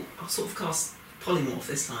I'll sort of cast polymorph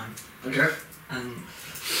this time. Okay. And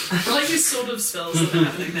I like these sort of spells that are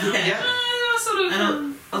happening now. Yeah. Sort of.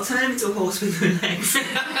 And I'll turn him into a horse with no legs.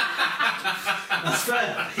 That's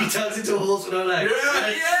fair. He turns into a horse with no legs.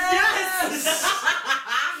 Yes!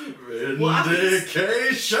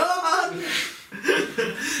 Vindication!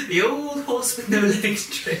 The old horse with no legs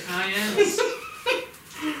trick. Ah, yes.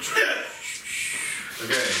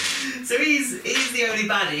 Okay. So he's the only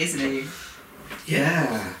baddie, isn't he?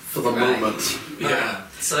 Yeah. For the moment. Yeah.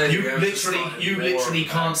 So You Yeah, literally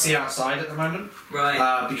can't see outside at the moment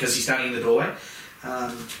right. because he's standing in the doorway. Well,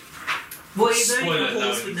 he's only spoiler a horse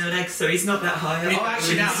alert. with no legs, so he's not that high up. Oh,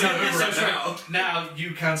 actually, now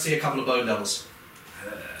you can see a couple of bone devils.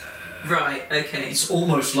 Right. Okay. It's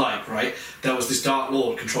almost like, right, there was this Dark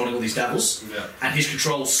Lord controlling all these devils, Yeah. and his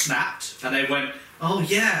control snapped, and they went, oh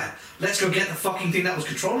yeah, let's go get the fucking thing that was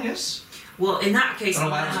controlling us. Well, in that case, Oh,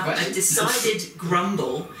 I'm wow, going to that's a have a question. decided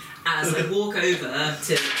grumble as I walk over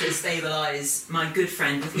to stabilise my good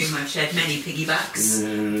friend with whom I've shared many piggybacks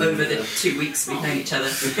over the 2 weeks we've known each other.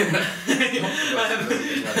 He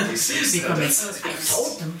promised, I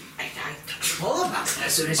told them, I told them as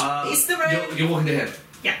soon as it's the road. You're walking to him.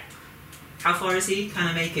 Yeah. How far is he? Can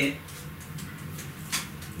I make it?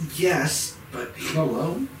 Yes, but he's not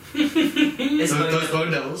alone. Is Those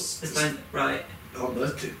bone devils. right. On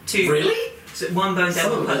those two. 2. Really? So 1 bone devil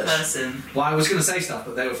Son of a per bitch. person. Well, I was going to say stuff,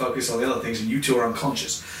 but they were focused on the other things, and you two are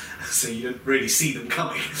unconscious, so you didn't really see them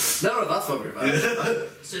coming. No, that's not very bad.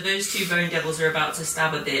 So those 2 bone devils are about to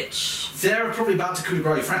stab a bitch. They're probably about to coup de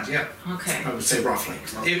grace your friends, yeah. Okay. I would say roughly.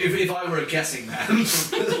 If I were a guessing man.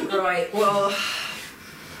 Right, well,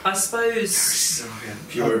 I suppose...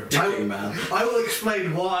 You were a dicking man. I will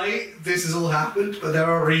explain why this has all happened, but there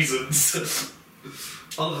are reasons.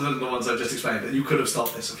 Other than the ones I've just explained, that you could have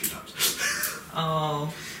stopped this a few times.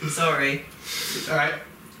 Oh, sorry. Alright.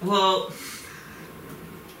 Well,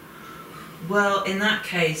 in that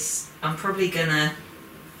case, I'm probably gonna...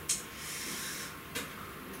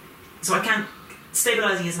 So I can't...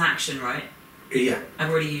 Stabilising is an action, right? Yeah. I've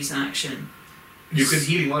already used an action. You can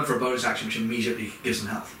healing word for a bonus action, which immediately gives them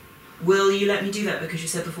health. Will you let me do that because you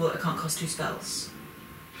said before that I can't cast 2 spells?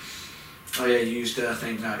 Oh yeah, you used a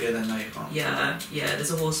thing now. Yeah, then no, you can't. Yeah,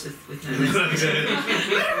 there's a horse with no legs.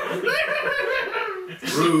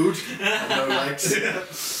 Rude. No legs.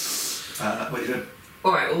 What are you doing?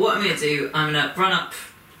 Alright, well what I'm gonna do, I'm gonna run up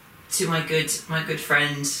to my good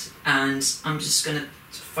friend and I'm just gonna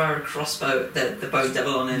fire a crossbow at the bone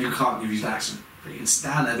devil on him. You can't use an accent, but you can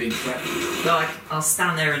stand there being threatened. Well, I'll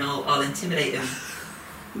stand there and I'll intimidate him.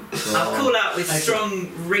 I'll call out with strong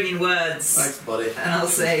ringing words. Thanks, buddy. And I'll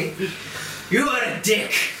say, you are a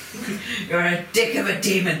dick. You're a dick of a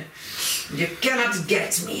demon. You cannot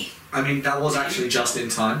get me. I mean, that was actually just in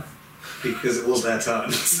time, because it was their turn,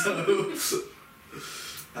 so...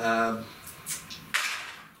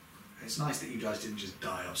 it's nice that you guys didn't just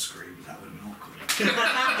die off screen, that would have been awkward.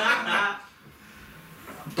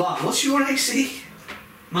 But, what's your AC?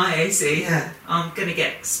 My AC? Yeah. I'm gonna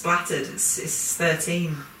get splattered. It's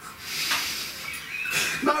 13.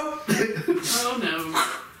 No! Oh no.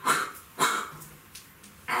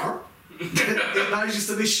 It manages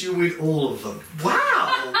to miss you with all of them.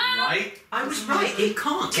 Wow! Right? I was right. It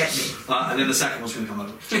can't get me. And then the second one's going to come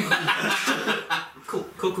over. Cool.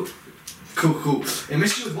 Cool. It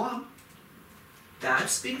missed you with one.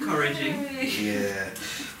 That's encouraging. Yeah.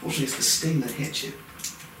 Fortunately, it's the sting that hits you.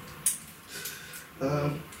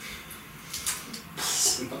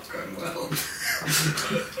 Not going well.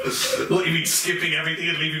 What, you mean skipping everything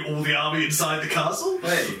and leaving all the army inside the castle?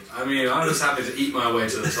 Hey, I mean, I'm just happy to eat my way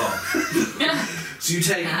to the top. So you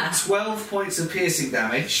take 12 points of piercing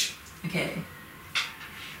damage. Okay.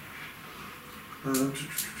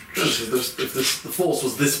 If the force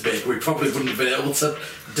was this big, we probably wouldn't have been able to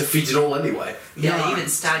defeat it all anyway. Yeah, No. even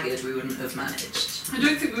staggered, we wouldn't have managed. I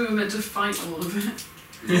don't think we were meant to fight all of it.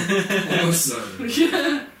 Awesome.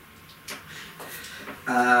 Yeah.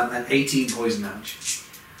 And 18 poison damage.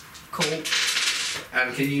 Cool.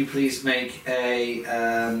 And can you please make a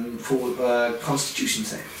Constitution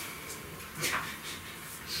save?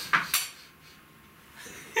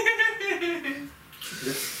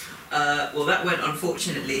 Well, that went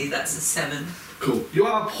unfortunately. That's a 7. Cool. You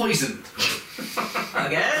are poisoned.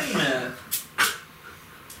 Again.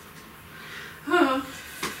 Oh.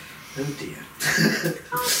 Oh dear.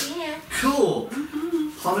 Oh dear. Cool.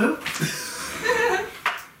 Hanu?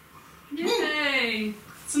 Yay!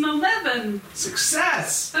 It's an 11.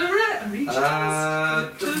 Success! Hooray!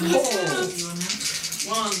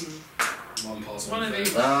 Paul. One pulse. One of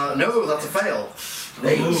each. No, that's a fail.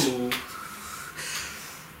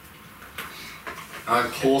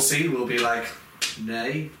 Horsey will be like,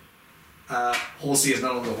 Nay. Horsey is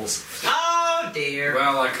no longer Horsey. Oh dear.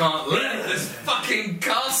 Well, I can't let this fucking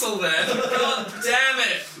castle there. God damn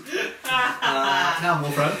it! Now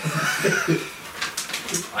more front.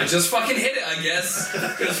 I just fucking hit it, I guess.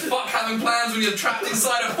 Because fuck having plans when you're trapped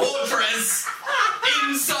inside a fortress.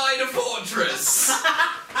 Inside a fortress.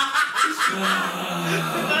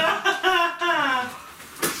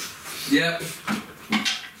 Yep.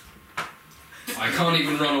 I can't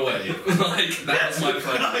even run away. Like, that was my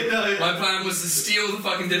plan. I know. My plan was to steal the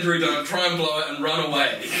fucking didgeridoo, try and blow it, and run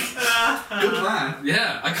away. Good plan.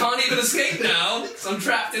 Yeah, I can't even escape now, so I'm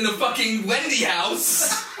trapped in the fucking Wendy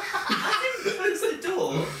house. Close the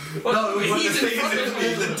door. Well, No, he's in front of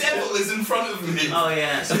me. The devil is in front of me. Oh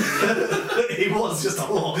yeah. He was just a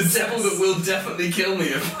horse. The devil that will definitely kill me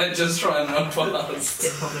if I just try and run It's past. a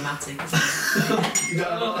bit problematic. Isn't it? You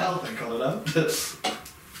don't have a lot of help then, Colin, huh?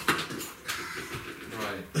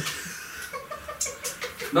 Right.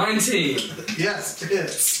 19. Yes,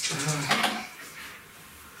 yes.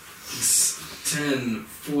 10,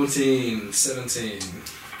 14, 17.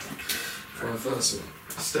 For our first one.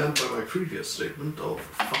 I stand by my previous statement of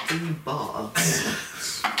fucking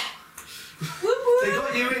bards. They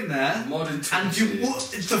got you in there, Modern 20. and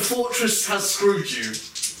the fortress has screwed you.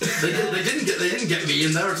 They didn't get me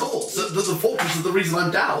in there at all. The fortress is the reason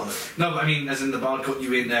I'm down. No, but I mean, as in the bard got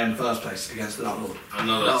you in there in the first place against the Dark Lord.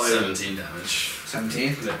 Another Oh, yeah. 17 damage.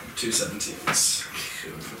 17. No, 2 17s.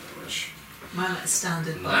 Damage. My like,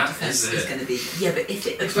 standard bar That defense is is it. going to be yeah, but if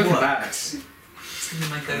it It's had looking worked, bad. it's going to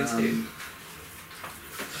be my go-to.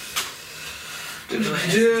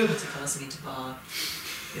 Yeah. Passing into bar.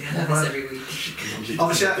 We're going to have this every week.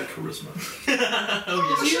 Obviously, the charisma.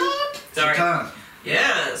 Oh yes. Sorry. Turn.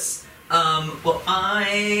 Yes. Well,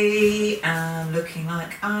 I am looking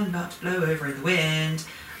like I'm about to blow over in the wind,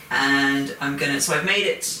 and I'm gonna. So I've made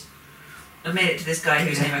it to this guy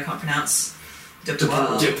whose name I can't pronounce.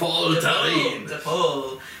 DePaul Tareen.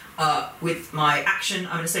 DePaul. With my action,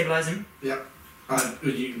 I'm gonna stabilize him. Yep.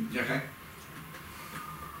 You okay?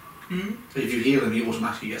 Hmm? If you heal him, he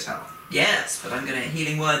automatically gets health. Yes, but I'm gonna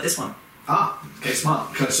healing word this one. Ah, okay,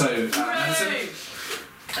 smart. Okay, so, medicine.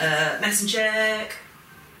 Hooray! Medicine check.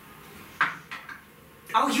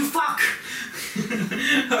 Oh, you fuck!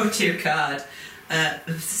 Oh dear God.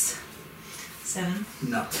 7.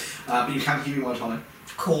 No. But you can heal word on it.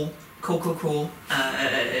 Cool.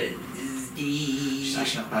 She's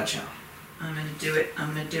actually not a bad shout. I'm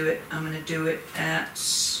gonna do it at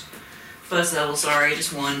first level, sorry,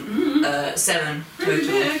 just one. 7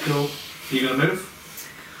 total. Cool. You gonna move?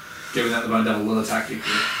 Given that the Bone Devil will attack you.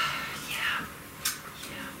 Yeah.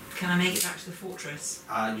 Can I make it back to the fortress?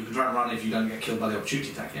 You can try and run if you don't get killed by the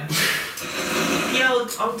opportunity attack, yeah? Yeah,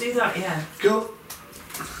 I'll do that, yeah. Cool.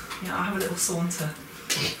 Yeah, I'll have a little saunter.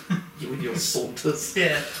 You and your saunters.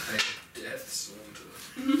 Yeah. Death saunter.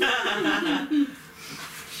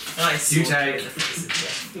 Nice. You saunter take- in the face of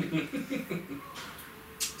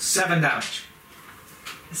death. 7 damage.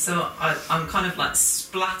 So I'm kind of like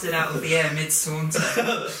splattered out of the air mid-saunter.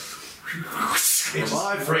 It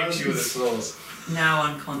just breaks you with its claws. Now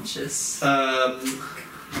unconscious.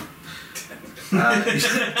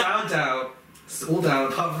 Down, it's all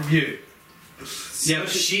down apart from you. Yeah, but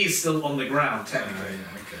she's still on the ground, Oh, technically.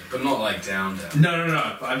 yeah, okay. But not like down.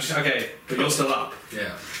 No. But I'm just, okay, but you're still up.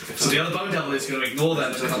 Yeah. So the other Bone Devil is going to ignore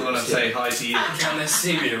them until I'm going to say hi to you. Can they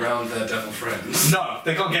see me around their devil friends? No,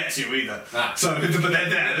 they can't get to you either. Ah. So, but they're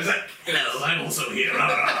there. It's like, hello, I'm also here.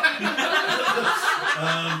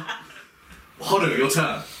 Hodu, your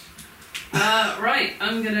turn. Right,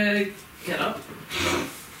 I'm gonna get up.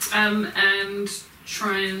 And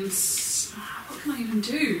try and. What can I even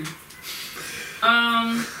do?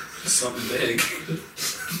 Something big.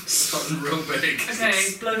 Something real big. Okay,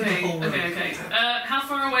 Explode the whole room. okay. How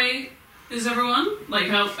far away is everyone? Like,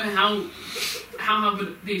 how hard would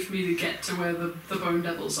it be for me to get to where the Bone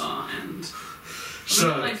Devils are? And I'm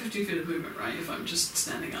at like 15 feet of movement, right? If I'm just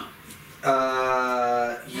standing up.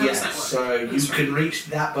 Yes. does that work? So That's you can reach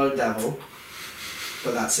that Bone Devil,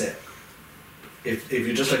 but that's it. If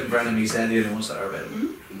you're just looking for enemies, they're the only ones that are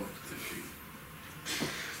available.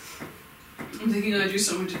 I'm thinking I do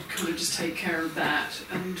something to kind of just take care of that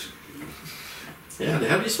and. Yeah,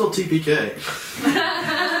 how do you spell TPK?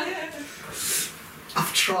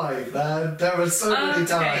 I've tried, man. There were so many Okay.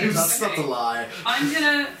 times. That's not a Okay. lie. I'm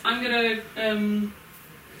gonna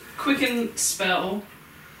quicken spell.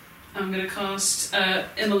 I'm gonna cast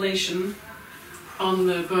immolation on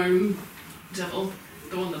the Bone Devil,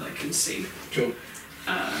 the one that I can see. Cool.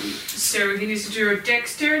 So he needs to do a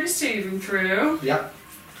dexterity saving throw. Yep.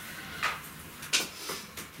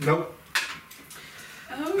 Nope.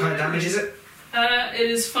 Oh, What kind of damage is it? It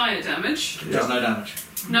is fire damage. Does no damage.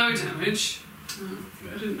 No damage. Oh,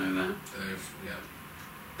 I didn't know that. Yeah.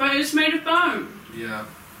 But it's made of bone. Yeah.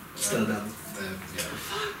 Still damage. Yeah.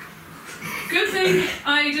 Good thing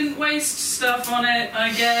I didn't waste stuff on it,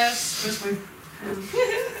 I guess. Where's my pen?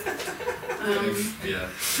 Yeah.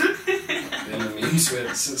 Been immune to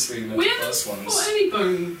it since we met We the haven't first ones. got any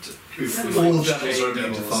bone. All devils are immune to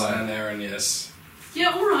Devils fire. and Aaron, yes.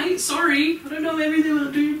 Yeah, alright, sorry. I don't know everything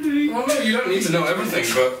about D&D. Well, no, you don't need to know everything,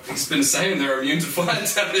 but he's been saying they're immune to fire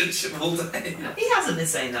damage all day. He hasn't been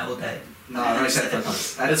saying that all day. No, I only said it for a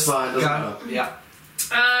month. It's fine, doesn't Go. matter. Yeah.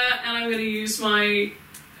 And I'm going to use my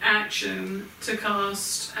action to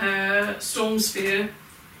cast Storm Sphere,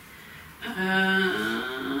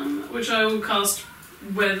 which I will cast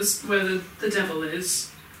where the devil is.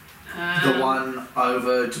 The one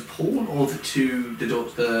over to Paul or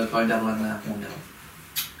the Bone Devil and the Horn Devil?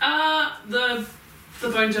 The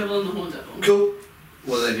Bone Devil and the Horn Devil. Cool.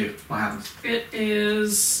 What do they do? What happens? It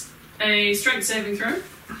is a strength saving throw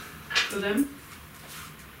for them.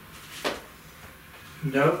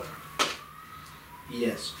 No.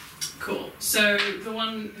 Yes. Cool. So the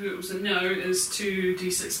one who was a no is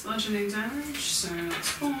 2d6 bludgeoning damage. So that's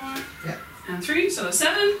 4. Yeah. And 3, so that's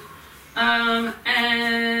 7. And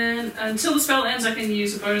until the spell ends, I can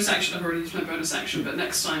use a bonus action. I've already used my bonus action, but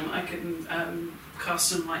next time I can cast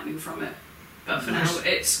some lightning from it. But for Nice. now,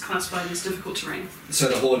 it's classified as difficult terrain. So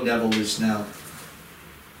the Horn Devil is now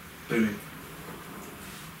booming.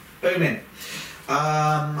 Booming.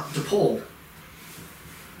 To Paul.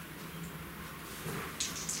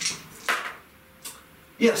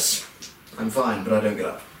 Yes, I'm fine, but I don't get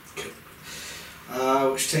up.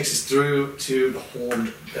 Which takes us through to the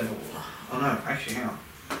Horned Devil. Oh no, actually, hang on.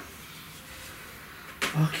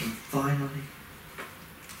 Fucking finally.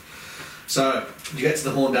 So, you get to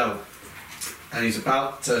the Horned Devil, and he's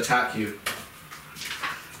about to attack you,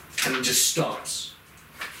 and he just stops,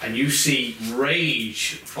 and you see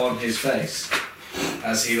rage on his face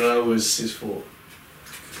as he lowers his fork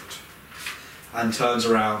and turns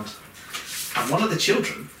around, and one of the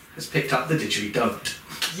children has picked up the didgeridoo.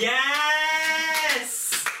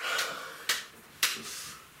 Yes!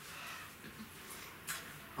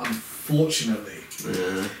 Unfortunately,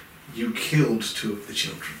 you killed 2 of the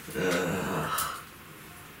children.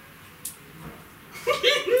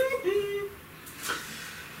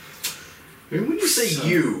 When you say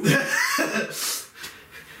you,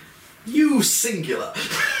 you singular.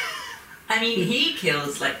 I mean, he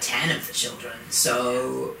kills like 10 of the children,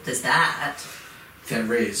 so there's that.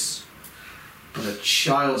 There is, but a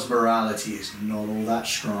child's morality is not all that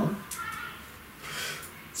strong.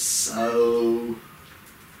 So,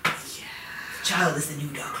 Child is the new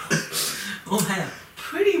dog. Oh, hell.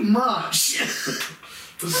 pretty much.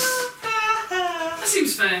 That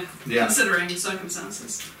seems fair, Yeah. considering the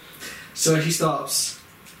circumstances. So he stops,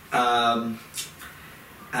 and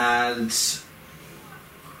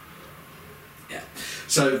yeah.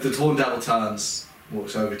 So the Horned Devil turns,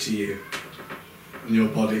 walks over to you, and your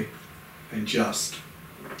body, and just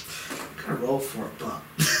kind of roll for it, but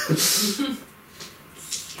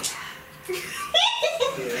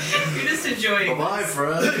You're just enjoying Bye,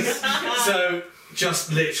 friends. so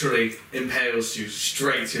just literally impales you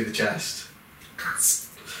straight through the chest.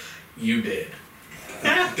 You did.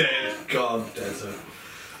 Dead, gone, desert.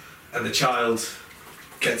 And the child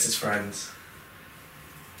gets his friends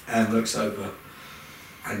and looks over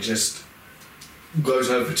and just goes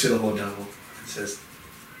over to the Horned Devil and says,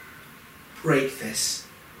 "Break this."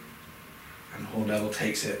 And the Horned Devil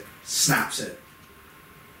takes it, snaps it,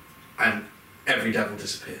 and every devil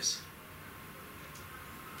disappears.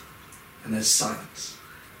 And there's silence.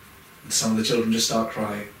 And some of the children just start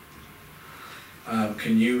crying.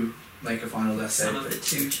 Can you make a final death save? some of the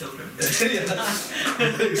 2 children.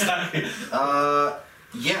 Yeah, exactly.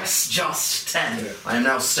 Yes, just 10. Yeah. I am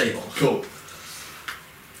now stable. Cool.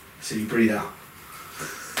 So you breathe out.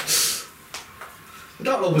 The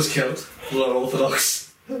Dark Lord was killed, Blood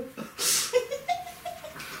Orthodox.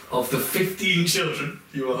 Of the 15 children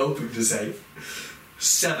you were hoping to save,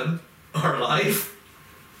 7 are alive.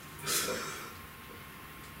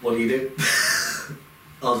 What do you do?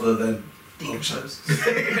 Other than Decompose.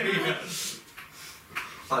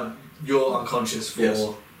 you're unconscious for Yes.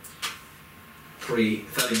 30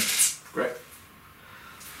 minutes. Great.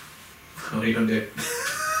 What are you gonna do? I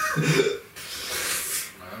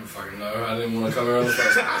don't fucking know. I didn't want to come here in the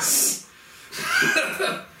first place.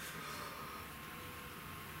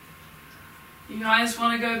 You guys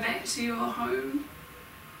want to go back to your home?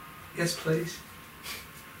 Yes, please.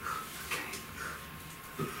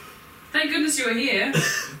 Thank goodness you were here.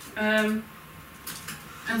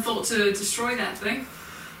 and thought to destroy that thing.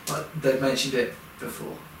 But they mentioned it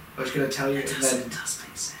before. I was going to tell you, It and does then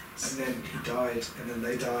make sense. and then he died, and then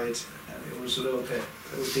they died, and it was a little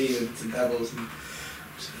demons and devils, and it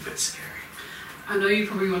was a bit scary. I know you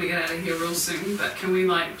probably want to get out of here real soon, but can we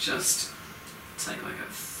like just take like a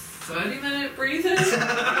 30-minute breather?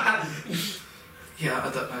 Yeah,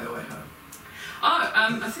 I don't know the way home.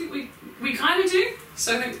 I think we kind of do.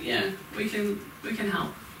 So I think we can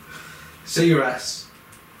help. So you rest.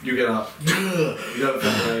 You get up. You don't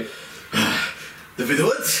feel great. Did we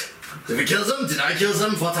do it? Did we kill them? Did I kill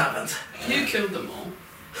them? What happened? You killed them all.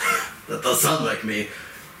 That does sound like me.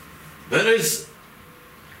 There is...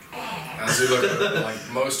 As you look at like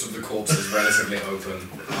most of the corpses relatively open,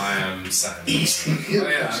 I am sat in the corner. Oh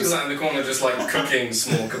yeah, I'm sat in the corner just like cooking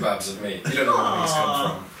small kebabs of meat. You don't know where these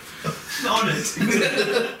come from. On it.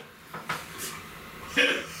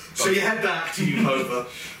 So you head back to Upova.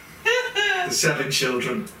 The 7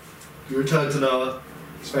 children. You return to Noah.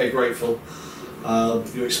 He's very grateful.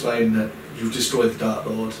 You explain that you've destroyed the Dark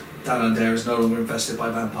Lord. Dan Undare is no longer infested by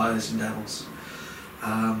vampires and devils.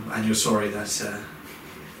 And you're sorry that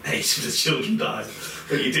 8 of the children died.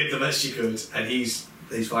 But you did the best you could, and he's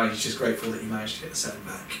fine. He's just grateful that you managed to get the 7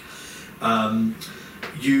 back.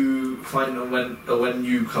 You find that when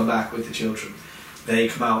you come back with the children, they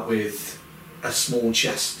come out with a small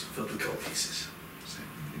chest filled with gold pieces. So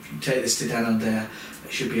if you take this to Dan Undare,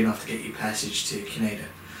 it should be enough to get you passage to Canada.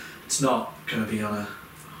 It's not going to be on a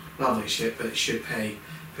lovely ship, but it should pay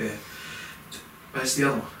for... Where's the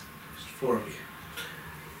other one? There's 4 of you.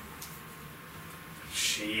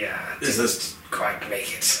 She Is this... quite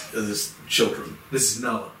make it. Is this children? This is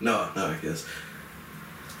Noah. No, I guess.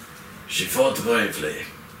 She fought bravely,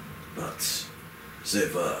 but they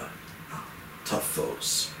were tough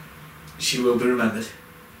foes. She will be remembered.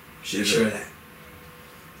 She Sure will. of that.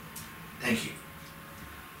 Thank you.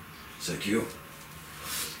 Thank you.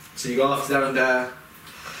 So you go off to Dan Undare.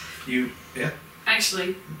 Yeah?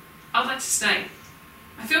 Actually, I'd like to stay.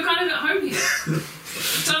 I feel kind of at home here.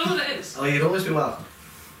 Don't know what it is. Oh, you'd always be welcome.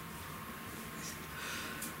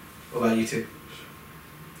 What about you two?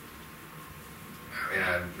 I mean,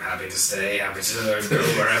 I'm happy to stay, happy to go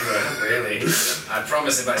wherever, really. I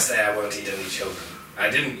promise if I stay, I won't eat any children. I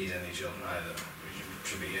didn't eat any children either, which you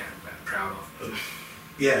should be proud of.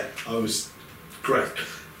 Yeah, I was great.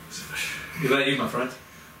 What about you, my friend?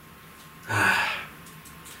 I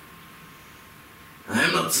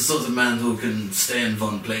am not the sort of man who can stay in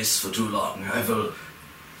one place for too long. I will,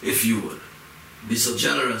 if you would, be so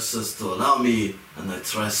generous as to allow me, and I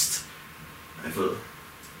trust I will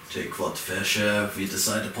take what fair share we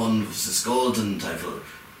decide upon with this gold, and I will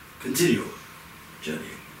continue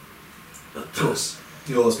journeying. But, Of course.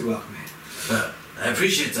 You'll always be welcome here. I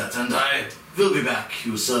appreciate that, and I will be back.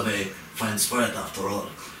 You serve a fine spread after all.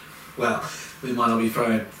 Well, we might not be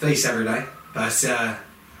throwing face every day, but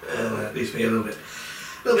at least be a little bit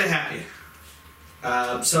happier.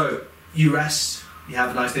 So you rest. You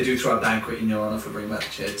have a nice. They do throw a banquet in your honour for bringing back the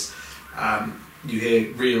kids. You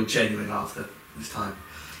hear real, genuine laughter this time.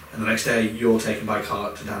 And the next day, you're taken by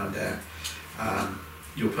cart to Dan Undare.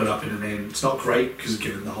 You're put up in an inn. It's not great because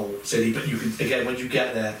given the whole city, but you can again when you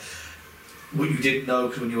get there. What you didn't know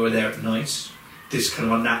because when you were there at night, this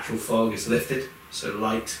kind of unnatural fog is lifted, so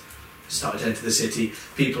light has started to enter the city.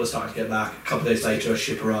 People are starting to get back. A couple of days later, a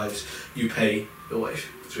ship arrives. You pay your way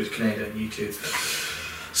through Canada, and you two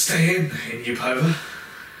stay in Upova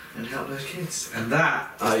and help those kids. And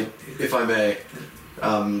that, If I may,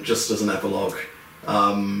 just as an epilogue,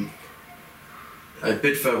 I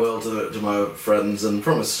bid farewell to my friends and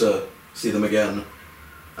promise to see them again.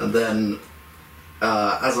 And then,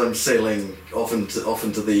 as I'm sailing off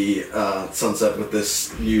into the sunset with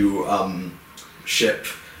this new ship,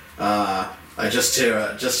 I just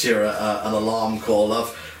hear an alarm call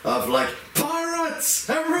of like, pirates!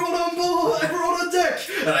 Everyone on board! Everyone on deck!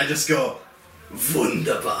 And I just go,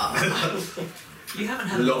 wunderbar. You haven't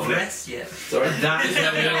had a Lovely. rest yet. Sorry? that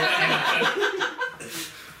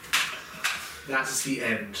is the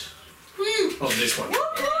end of this one.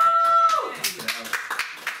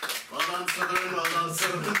 Well done, Southern, well done,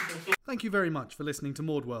 Southern. Thank you very much for listening to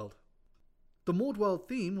Mordworld. The Mordworld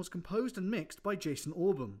theme was composed and mixed by Jason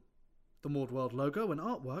Orbam. The Mordworld logo and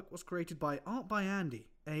artwork was created by Art by Andy,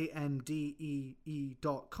 ANDEE.com,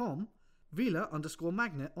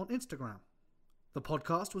 Vila_Magnet on Instagram. The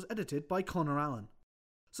podcast was edited by Connor Allen.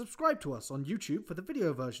 Subscribe to us on YouTube for the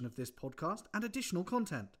video version of this podcast and additional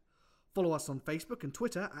content. Follow us on Facebook and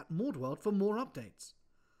Twitter at Mordworld for more updates.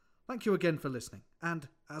 Thank you again for listening, and,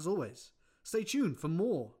 as always, stay tuned for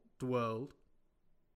more The World.